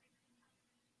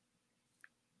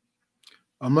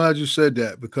 I'm glad you said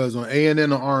that, because on A&N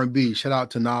on R&B, shout out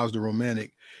to Nas the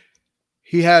Romantic,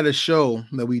 he had a show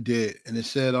that we did, and it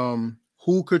said,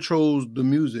 who controls the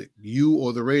music, you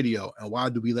or the radio, and why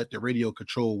do we let the radio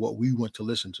control what we want to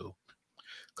listen to?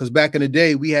 Because back in the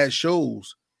day, we had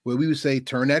shows where we would say,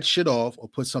 turn that shit off or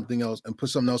put something else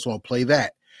on, play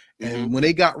that. Mm-hmm. And when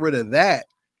they got rid of that,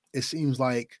 it seems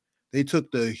like they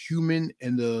took the human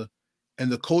and the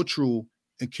cultural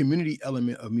and community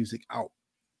element of music out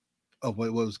of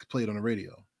what was played on the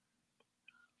radio.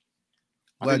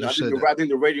 I think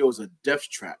the radio is a death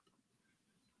trap.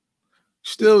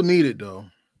 Still need it though.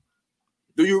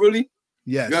 Do you really?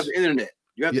 Yes. You have the internet.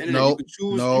 You have the internet. You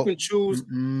can choose.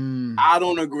 Mm-mm. I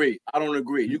don't agree.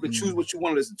 You can choose what you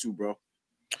want to listen to, bro.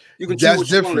 You can choose what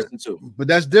you want to listen to. But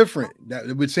that's different.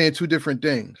 We're saying two different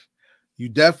things. You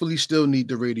definitely still need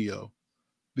the radio,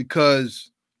 because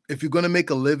if you're going to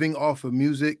make a living off of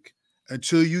music,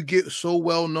 until you get so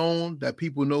well known that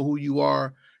people know who you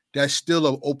are, that's still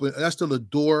a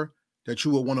door that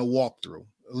you would want to walk through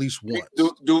at least once.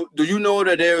 Do you know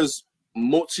that there's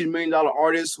multi-million-dollar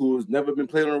artists who's never been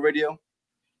played on the radio?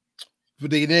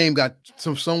 But their name got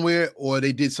somewhere, or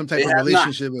they did some type of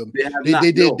relationship.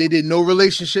 They did no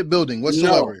relationship building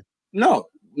whatsoever. No,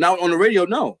 not on the radio.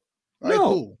 No. All right,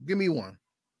 cool. Give me one.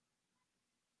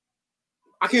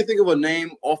 I can't think of a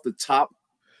name off the top.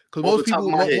 Because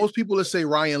most people let's say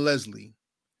Ryan Leslie,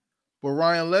 but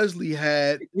Ryan Leslie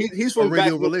had he's from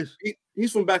radio relationship.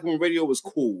 He's from back when radio was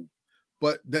cool.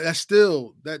 But that's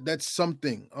still that's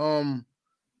something.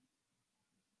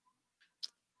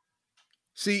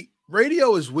 See,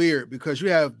 radio is weird because you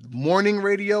have morning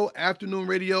radio, afternoon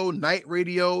radio, night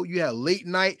radio, you have late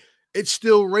night. It's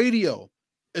still radio.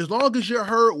 As long as you're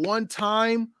heard one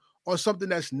time on something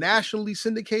that's nationally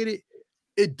syndicated,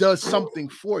 it does something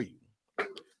for you.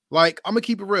 Like, I'm gonna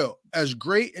keep it real. As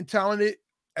great and talented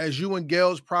as you and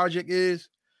Gail's project is,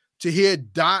 to hear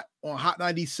Dot on Hot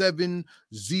 97,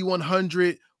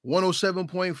 Z100,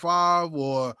 107.5,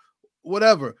 or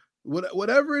whatever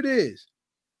it is,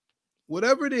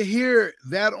 whatever to hear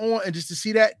that on, and just to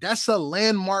see that's a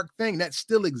landmark thing that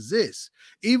still exists.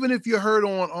 Even if you're heard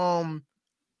on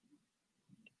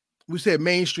we said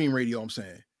mainstream radio, I'm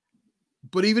saying.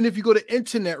 But even if you go to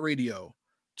internet radio,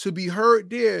 to be heard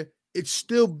there, it's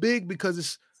still big, because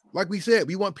it's like we said,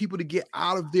 we want people to get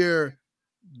out of their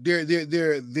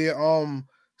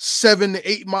 7 to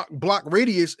 8 block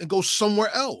radius and go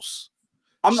somewhere else.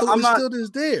 I'm not still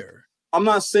is there. I'm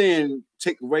not saying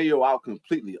take radio out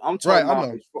completely. I'm talking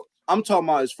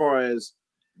about as far as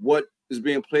what is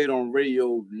being played on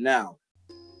radio now.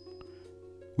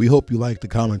 We hope you liked the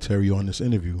commentary on this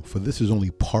interview, for this is only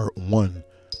part 1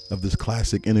 of this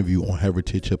classic interview on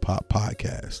Heritage Hip Hop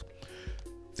Podcast.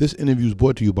 This interview is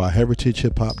brought to you by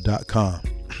heritagehiphop.com.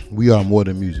 We are more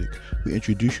than music. We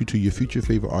introduce you to your future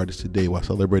favorite artists today while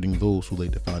celebrating those who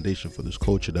laid the foundation for this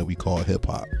culture that we call hip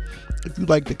hop. If you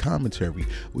like the commentary,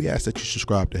 we ask that you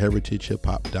subscribe to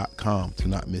heritagehiphop.com to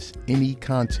not miss any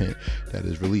content that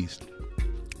is released.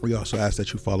 We also ask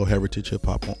that you follow Heritage Hip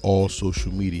Hop on all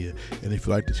social media. And if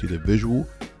you'd like to see the visual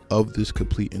of this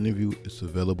complete interview, it's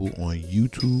available on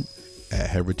YouTube at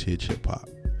Heritage Hip Hop.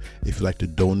 If you'd like to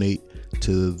donate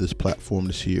to this platform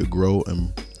to see it grow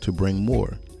and to bring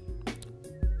more,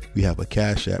 we have a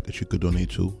Cash App that you could donate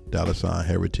to, $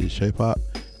 Heritage Hip Hop,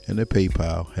 and a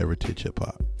PayPal, Heritage Hip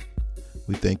Hop.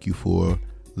 We thank you for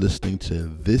listening to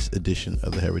this edition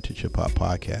of the Heritage Hip Hop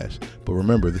Podcast. But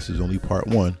remember, this is only part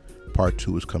 1. Part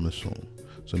 2 is coming soon.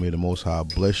 So may the Most High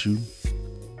bless you.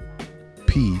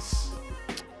 Peace.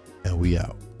 And we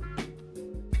out.